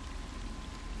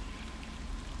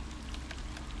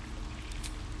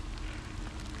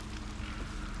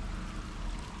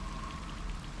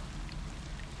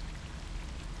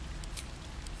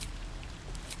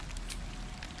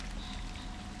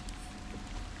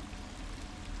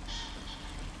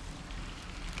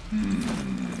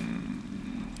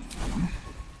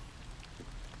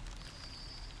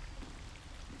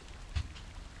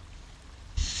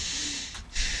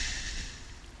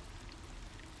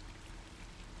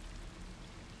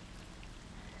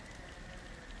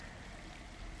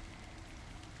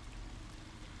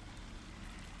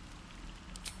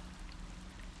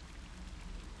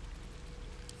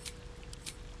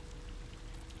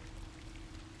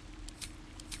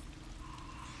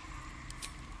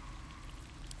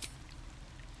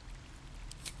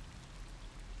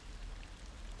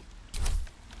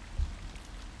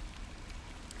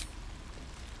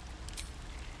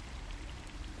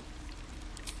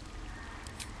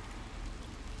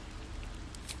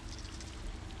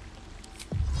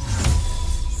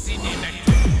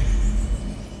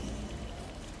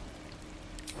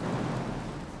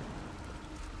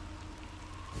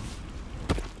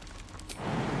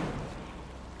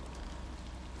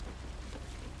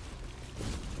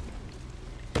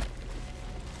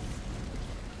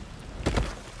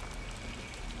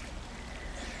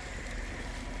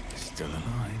 Still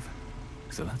alive,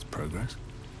 so that's progress.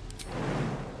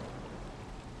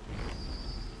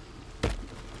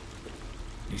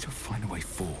 Need to find a way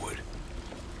forward.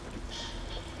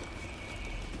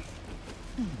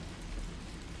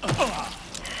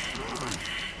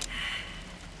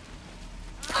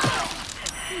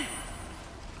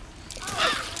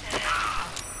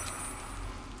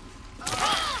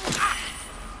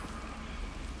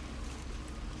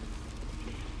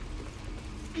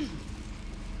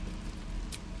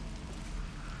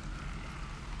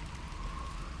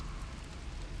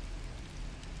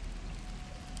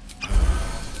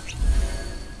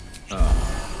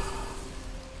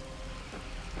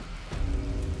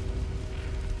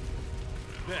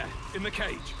 There, in the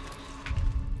cage.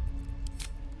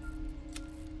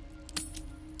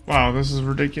 Wow, this is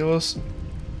ridiculous.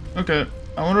 Okay,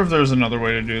 I wonder if there's another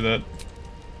way to do that.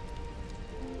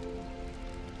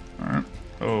 Alright.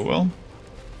 Oh well.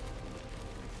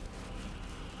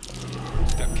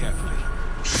 Step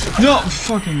carefully. No,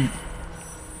 fucking.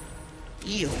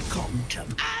 You come to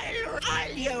me.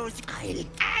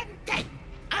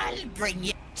 I'll bring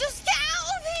you. Just get out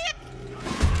of here!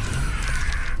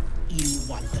 You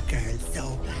want the girl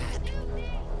so bad.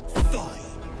 Fine.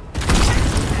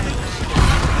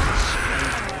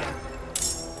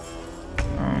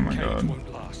 Oh my god.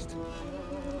 Won't last.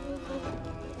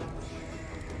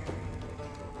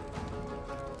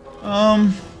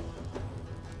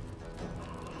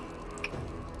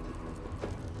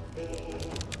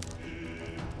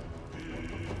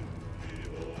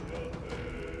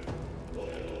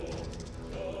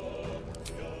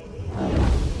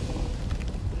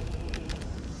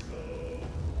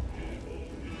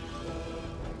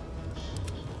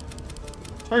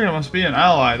 Target must be an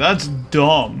ally. That's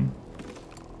dumb.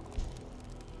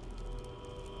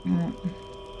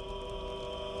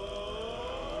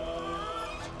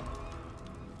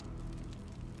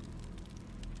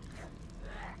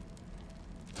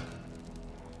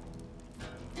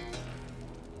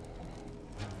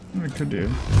 What I could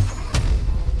do.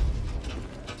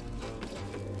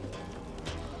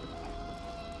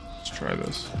 Let's try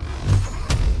this.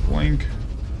 Blink.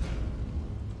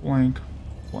 Blank.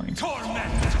 Blank.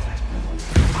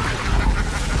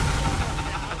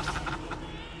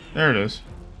 There it is.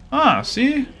 Ah,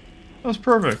 see? That was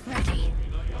perfect. Ready.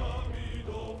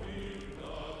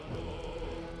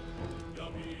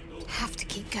 Have to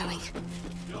keep going.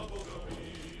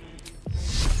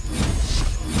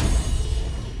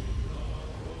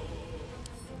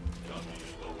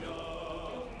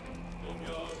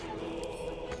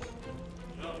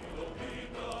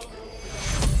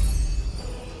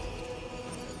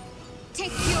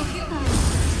 Take your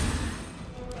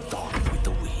Gone with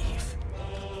the weave.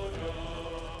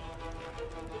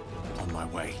 On my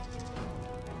way.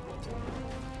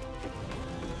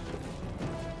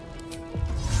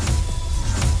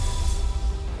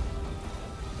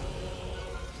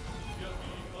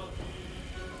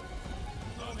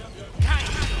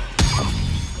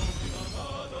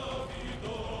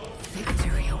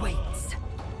 Victory awaits.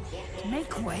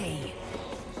 Make way.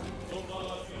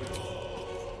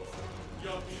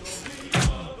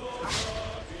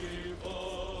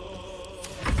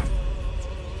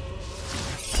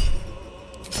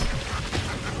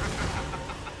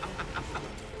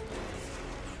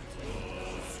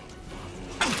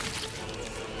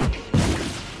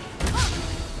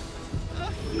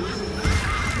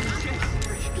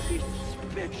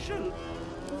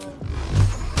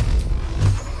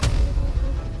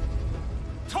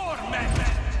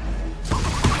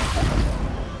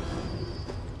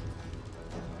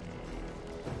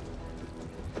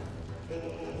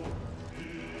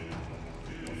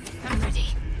 I'm ready.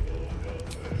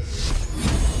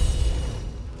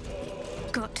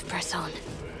 Got to press on.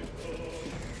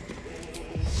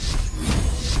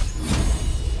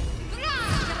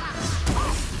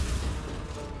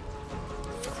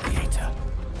 Creator.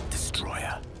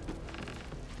 Destroyer.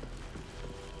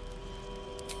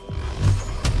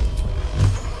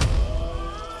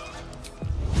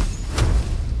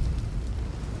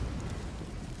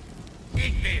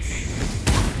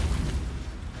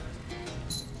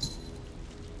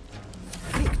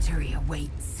 Victory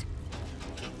awaits.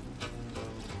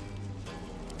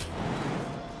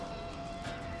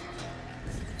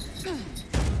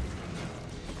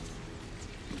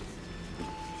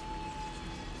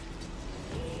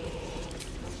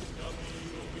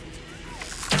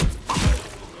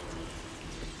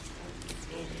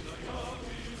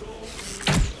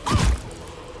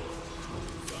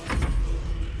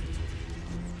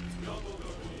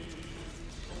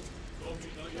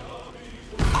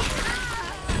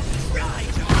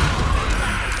 Right.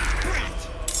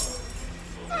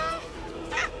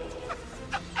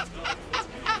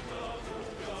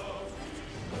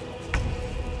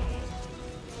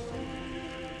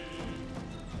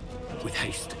 with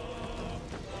haste.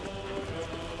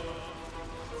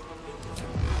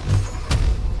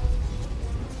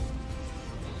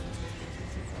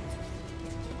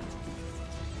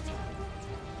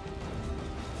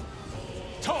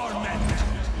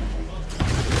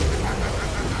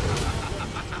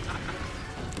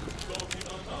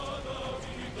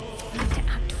 Need to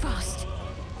act fast.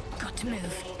 Got to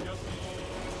move.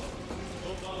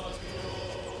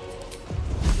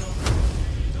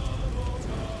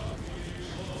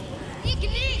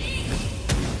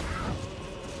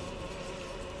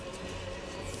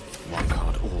 One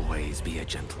can't always be a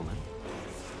gentleman.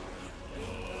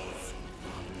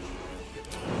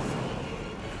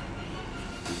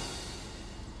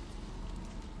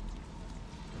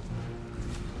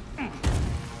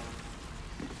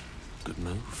 Good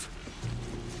move.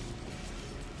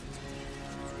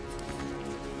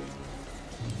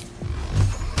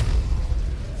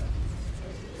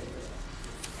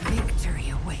 Victory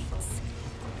awaits.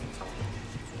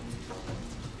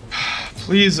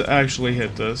 Please actually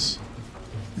hit this.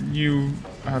 You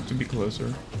have to be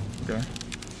closer. Okay.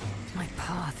 My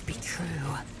path be true.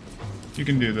 You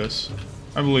can do this.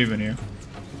 I believe in you.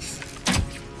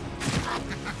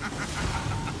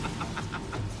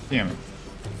 Damn it.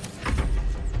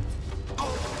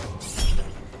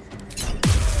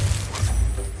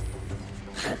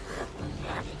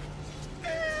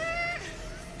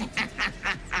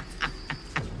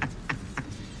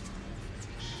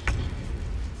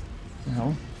 The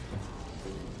hell?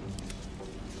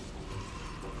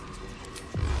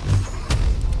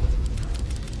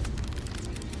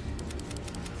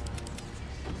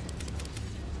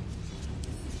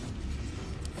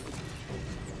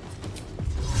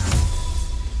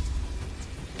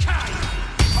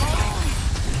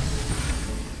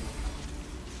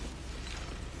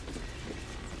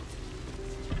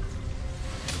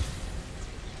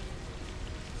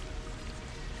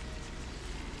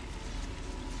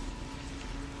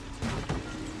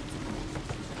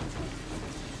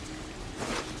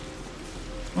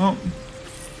 Well,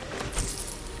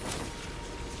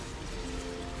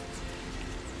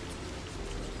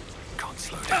 Can't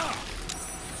slow down.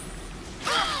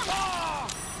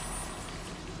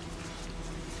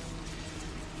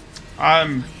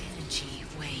 I'm... Energy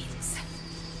wanes.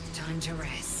 Time to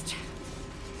rest.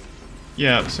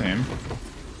 Yeah, same.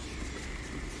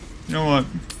 You know what?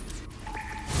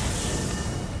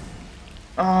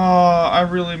 I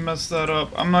really messed that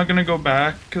up. I'm not gonna go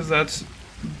back, because that's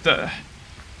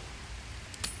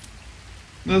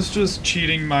just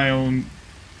cheating my own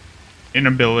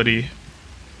inability.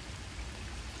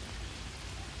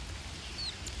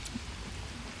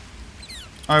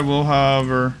 I will,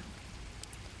 however...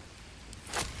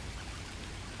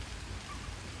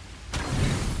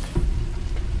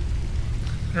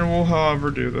 I will, however,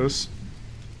 do this.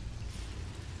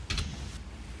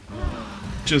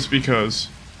 Just because.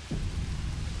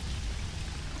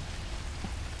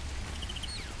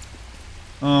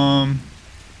 Alright.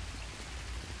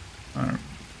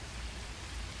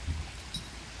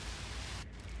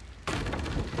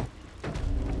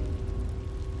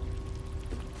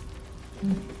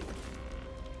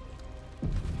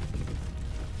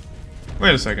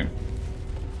 Wait a second.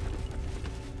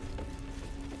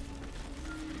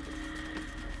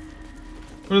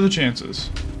 What are the chances?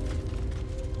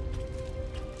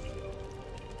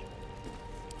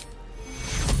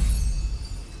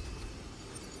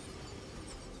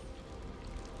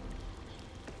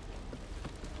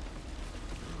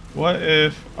 What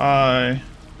if I...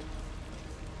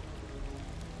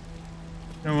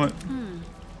 You know what?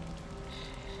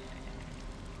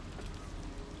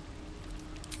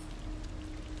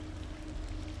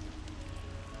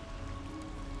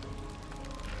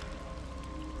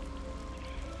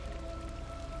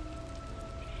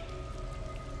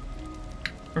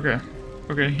 Okay.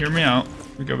 Okay, hear me out.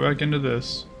 We go back into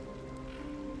this.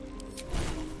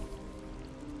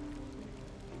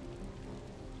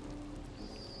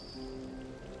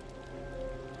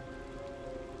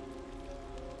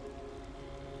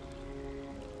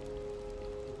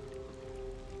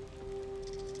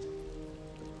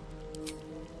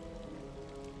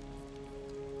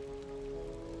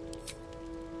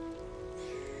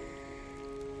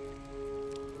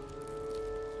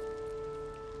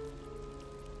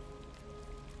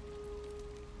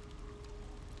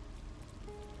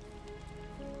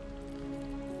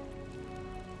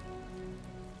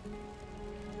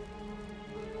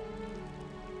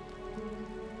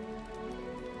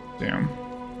 Damn.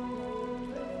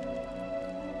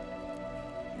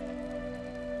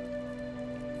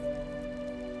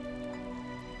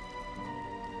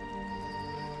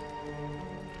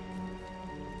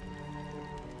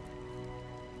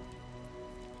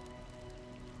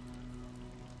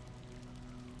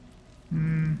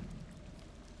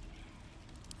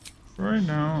 Right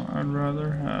now, I'd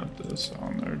rather have this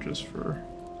on there just for...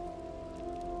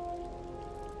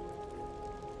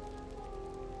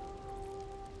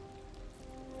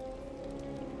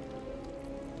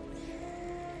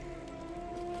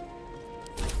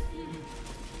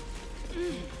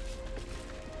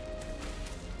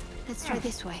 Let's try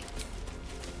this way.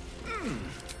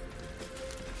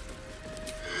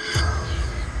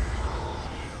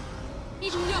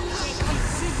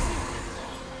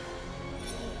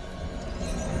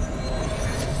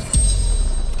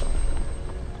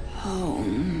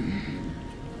 Home.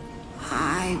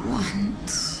 I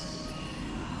want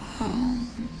home.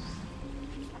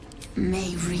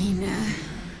 Mayrina,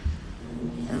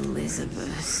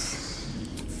 Elizabeth,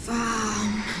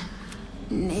 farm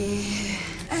near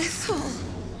Ethel.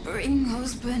 Bring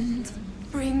husband,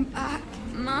 bring back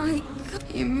Mike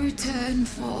in return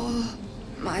for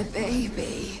my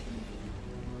baby.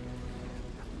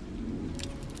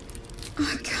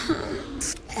 I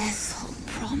can't. Ethel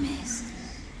promised.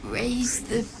 Raise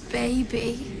the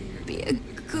baby. Be a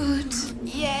good.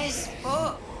 Yes,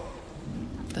 but.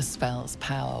 The spell's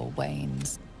power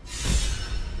wanes.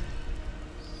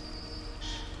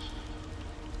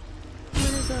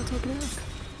 Might as well take a look.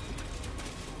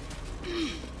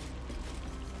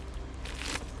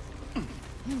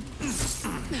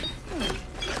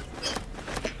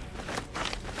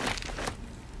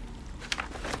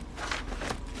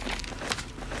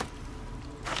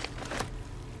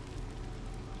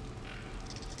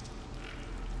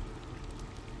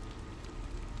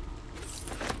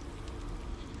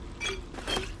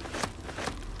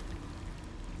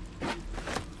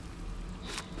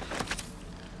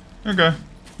 Okay,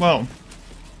 well.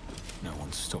 No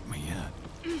one's stopped me yet.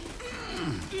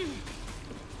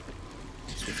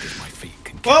 Swift as my feet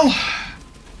can go. Well,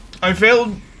 I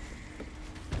failed.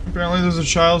 Apparently there's a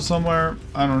child somewhere.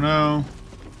 I don't know.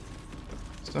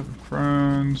 Stuff of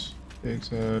Crohn's. Pig's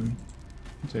head.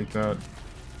 I'll take that.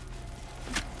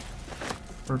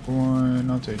 Purple one.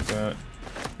 I'll take that.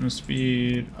 And the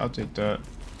speed. I'll take that.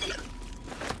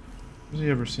 Was he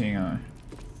ever seeing eye?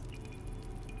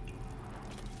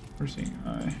 We're seeing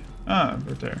eye. Ah,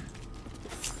 right there.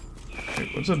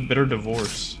 Wait, what's a bitter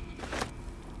divorce?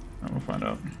 Oh, we'll find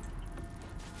out.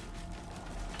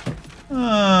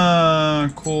 Ah,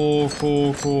 cool. Let's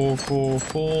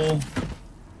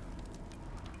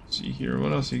see here.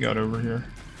 What else he got over here?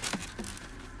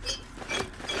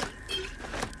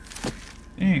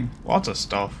 Dang, lots of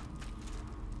stuff.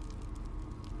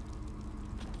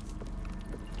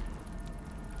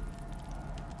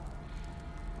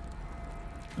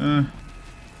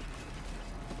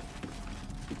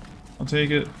 I'll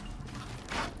take it.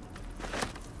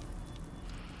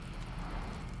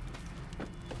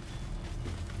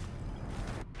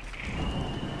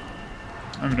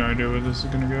 I have no idea where this is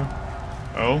gonna go.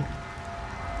 Oh.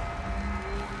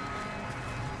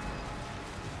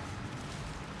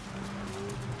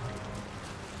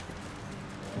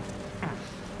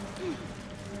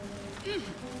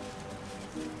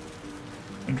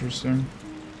 Interesting.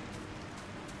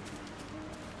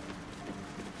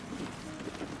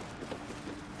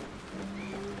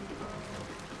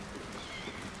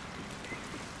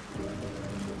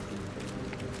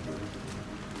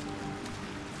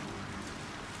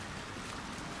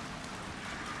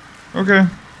 Okay.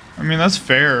 I mean, that's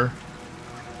fair.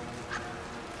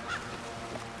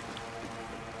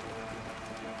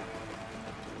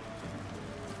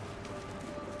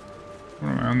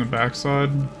 What am I, on the backside?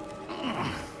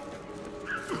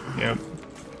 Yep.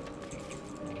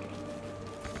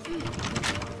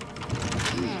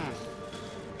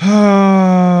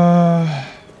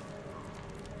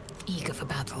 Eager for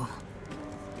battle.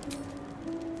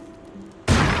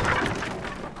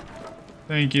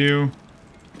 Thank you.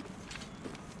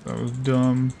 That was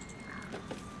dumb.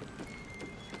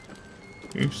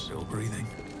 Oops. Still breathing,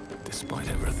 despite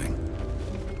everything.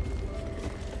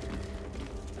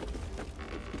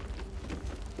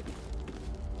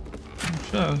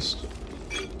 Chest.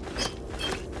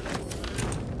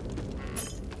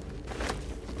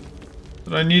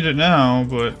 But I need it now,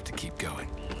 but to keep going.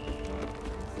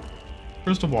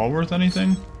 Crystal ball worth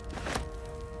anything?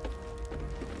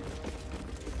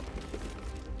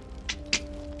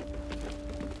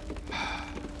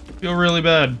 Feel really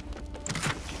bad.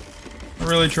 I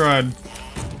really tried.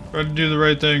 Tried to do the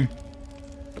right thing.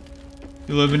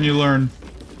 You live and you learn.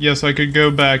 Yes, I could go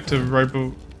back to right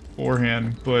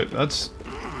beforehand, but that's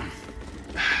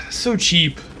so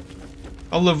cheap.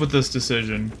 I'll live with this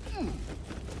decision.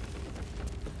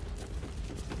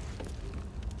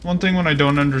 One thing when I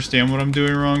don't understand what I'm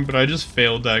doing wrong, but I just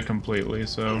failed that completely,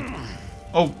 so...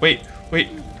 Oh, wait.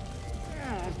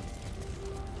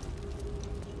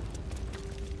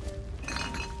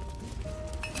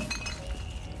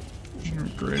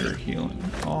 Greater healing.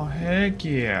 Oh, heck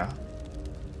yeah.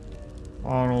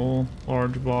 Bottle,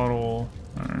 large bottle.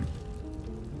 Alright.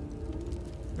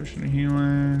 Potion of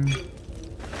healing.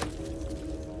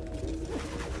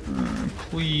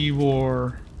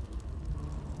 Cleavor.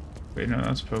 Wait, no,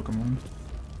 that's Pokemon.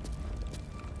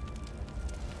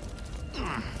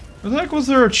 Where the heck was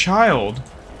there a child?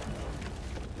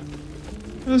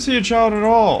 I didn't see a child at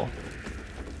all.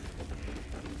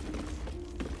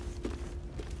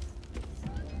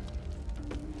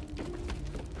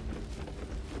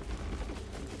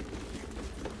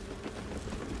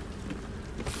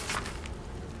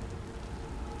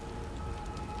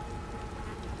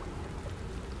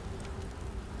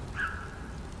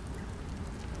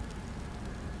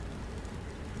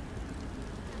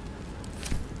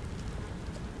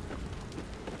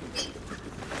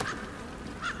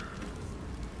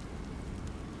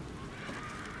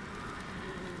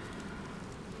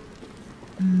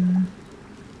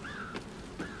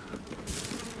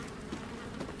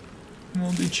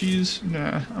 Moldy cheese?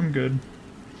 Nah, I'm good.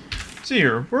 See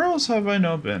here, where else have I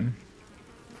not been?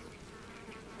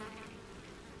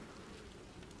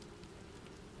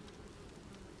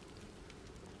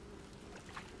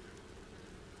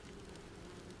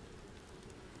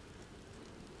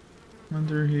 Went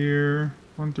through here,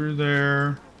 went through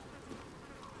there.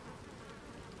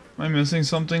 Am I missing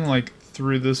something like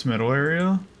through this middle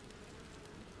area?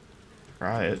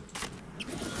 Try it.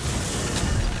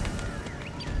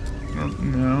 I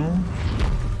don't know.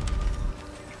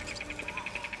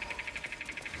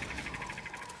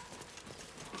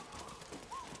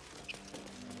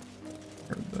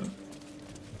 Heard that.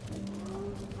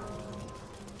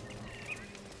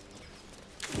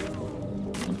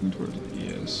 Looking towards it.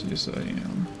 Yes, I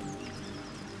am.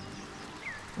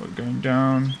 What, going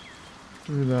down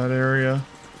through that area?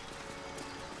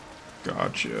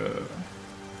 Gotcha.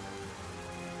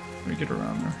 Let me get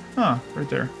around there. Huh, right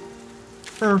there.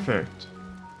 Perfect.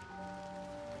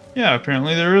 Yeah,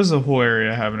 apparently there is a whole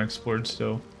area I haven't explored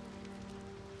still.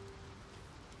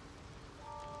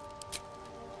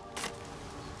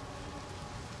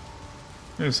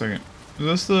 Wait a second. Is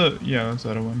this the... yeah, that's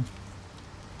that one.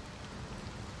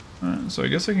 Alright, so I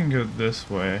guess I can go this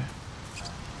way.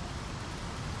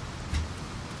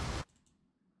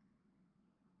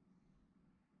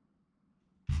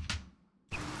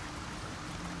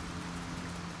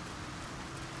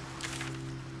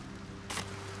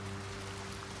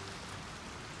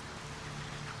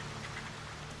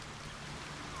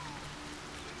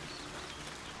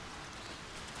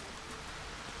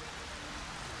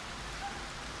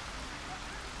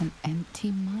 An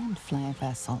empty mind flayer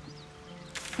vessel.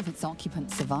 If its occupant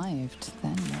survived,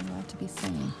 then nowhere to be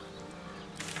seen.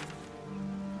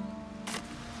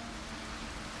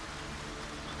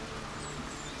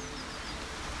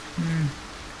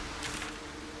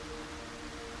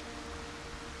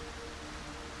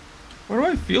 Why do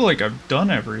I feel like I've done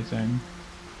everything?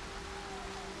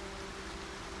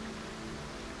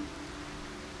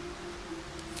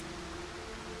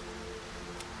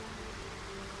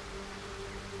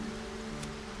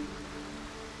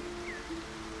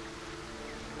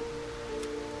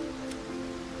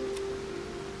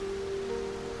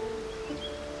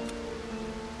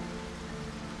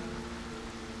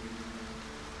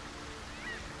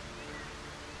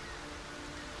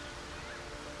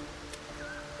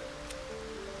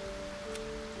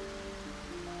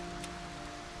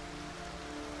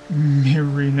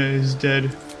 Marina is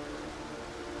dead.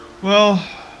 Well,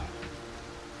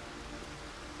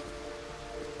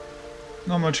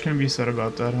 not much can be said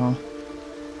about that, huh?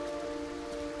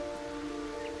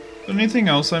 Anything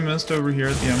else I missed over here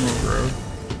at the Emerald Grove?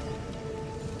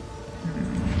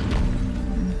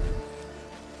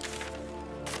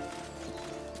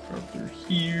 Up through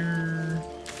here.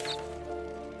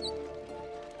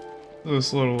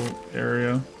 This little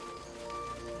area.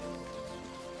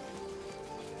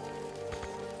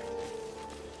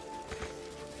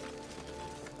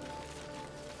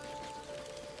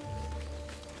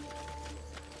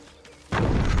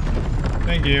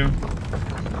 Thank you.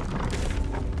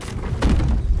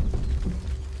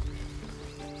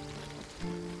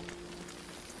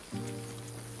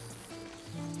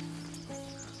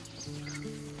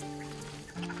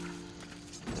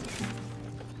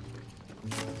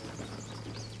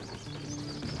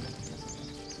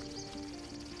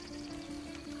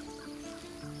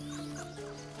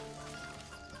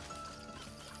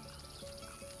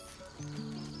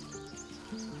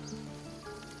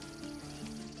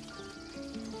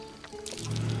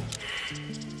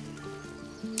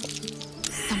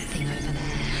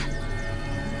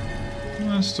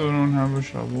 I still don't have a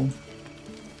shovel.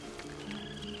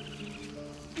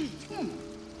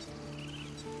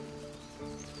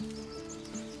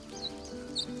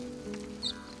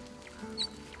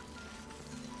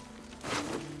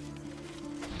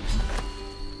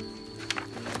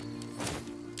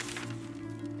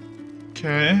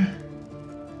 Okay.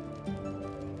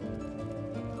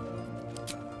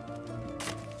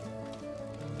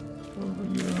 Where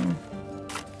we go?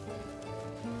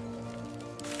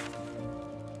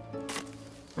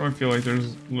 I feel like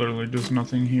there's literally just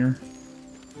nothing here.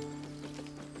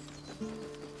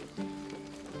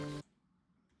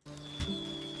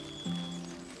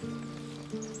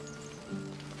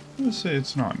 I'm gonna say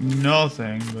it's not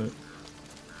nothing, but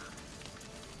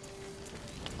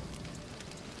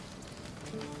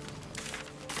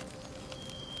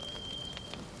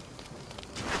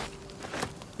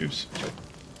oops.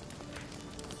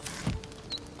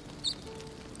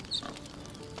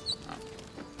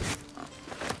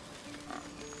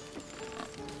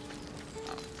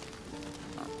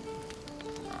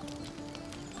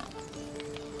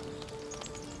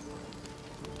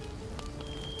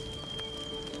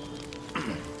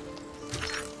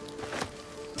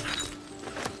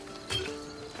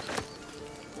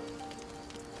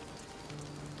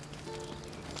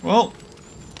 Well,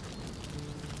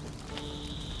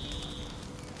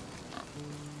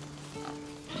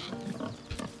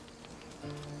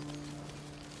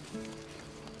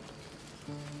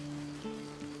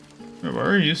 why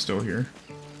are you still here?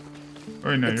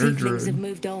 Oh, no, you're a tieflings have druid.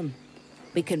 moved on.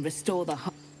 We can restore the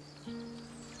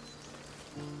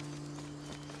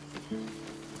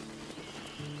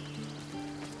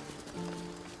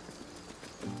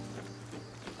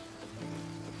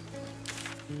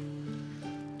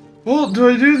Well, do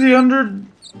I do the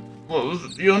what was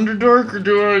it, the Underdark, or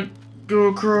do I go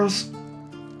across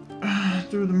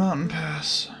through the mountain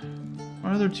pass?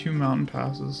 Why are there two mountain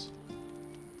passes?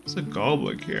 It's a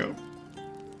goblet camp.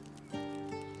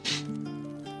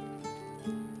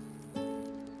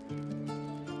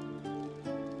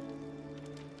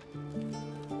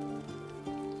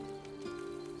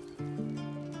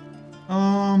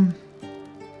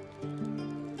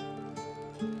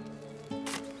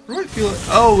 What do I feel like?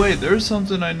 Oh wait, there's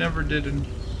something I never did in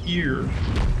here,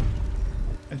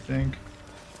 I think.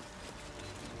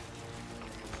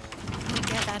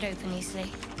 Get that open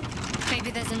easily.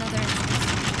 Maybe there's another entrance.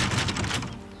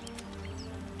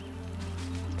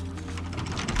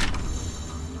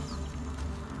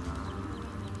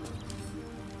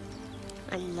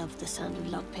 I love the sound of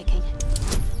lockpicking.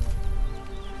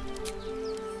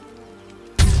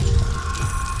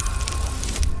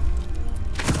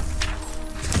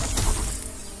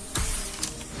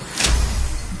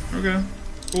 Okay,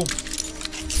 cool.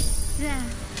 There.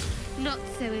 Not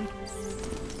so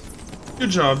Good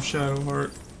job,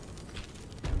 Shadowheart.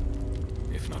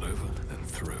 If not over, then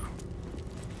through.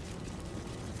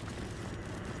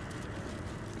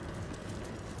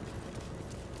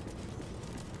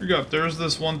 There's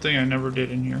this one thing I never did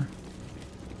in here.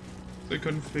 They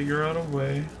couldn't figure out a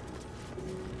way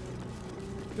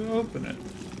to open it.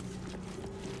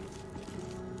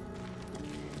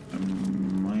 I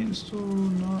might still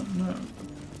not know.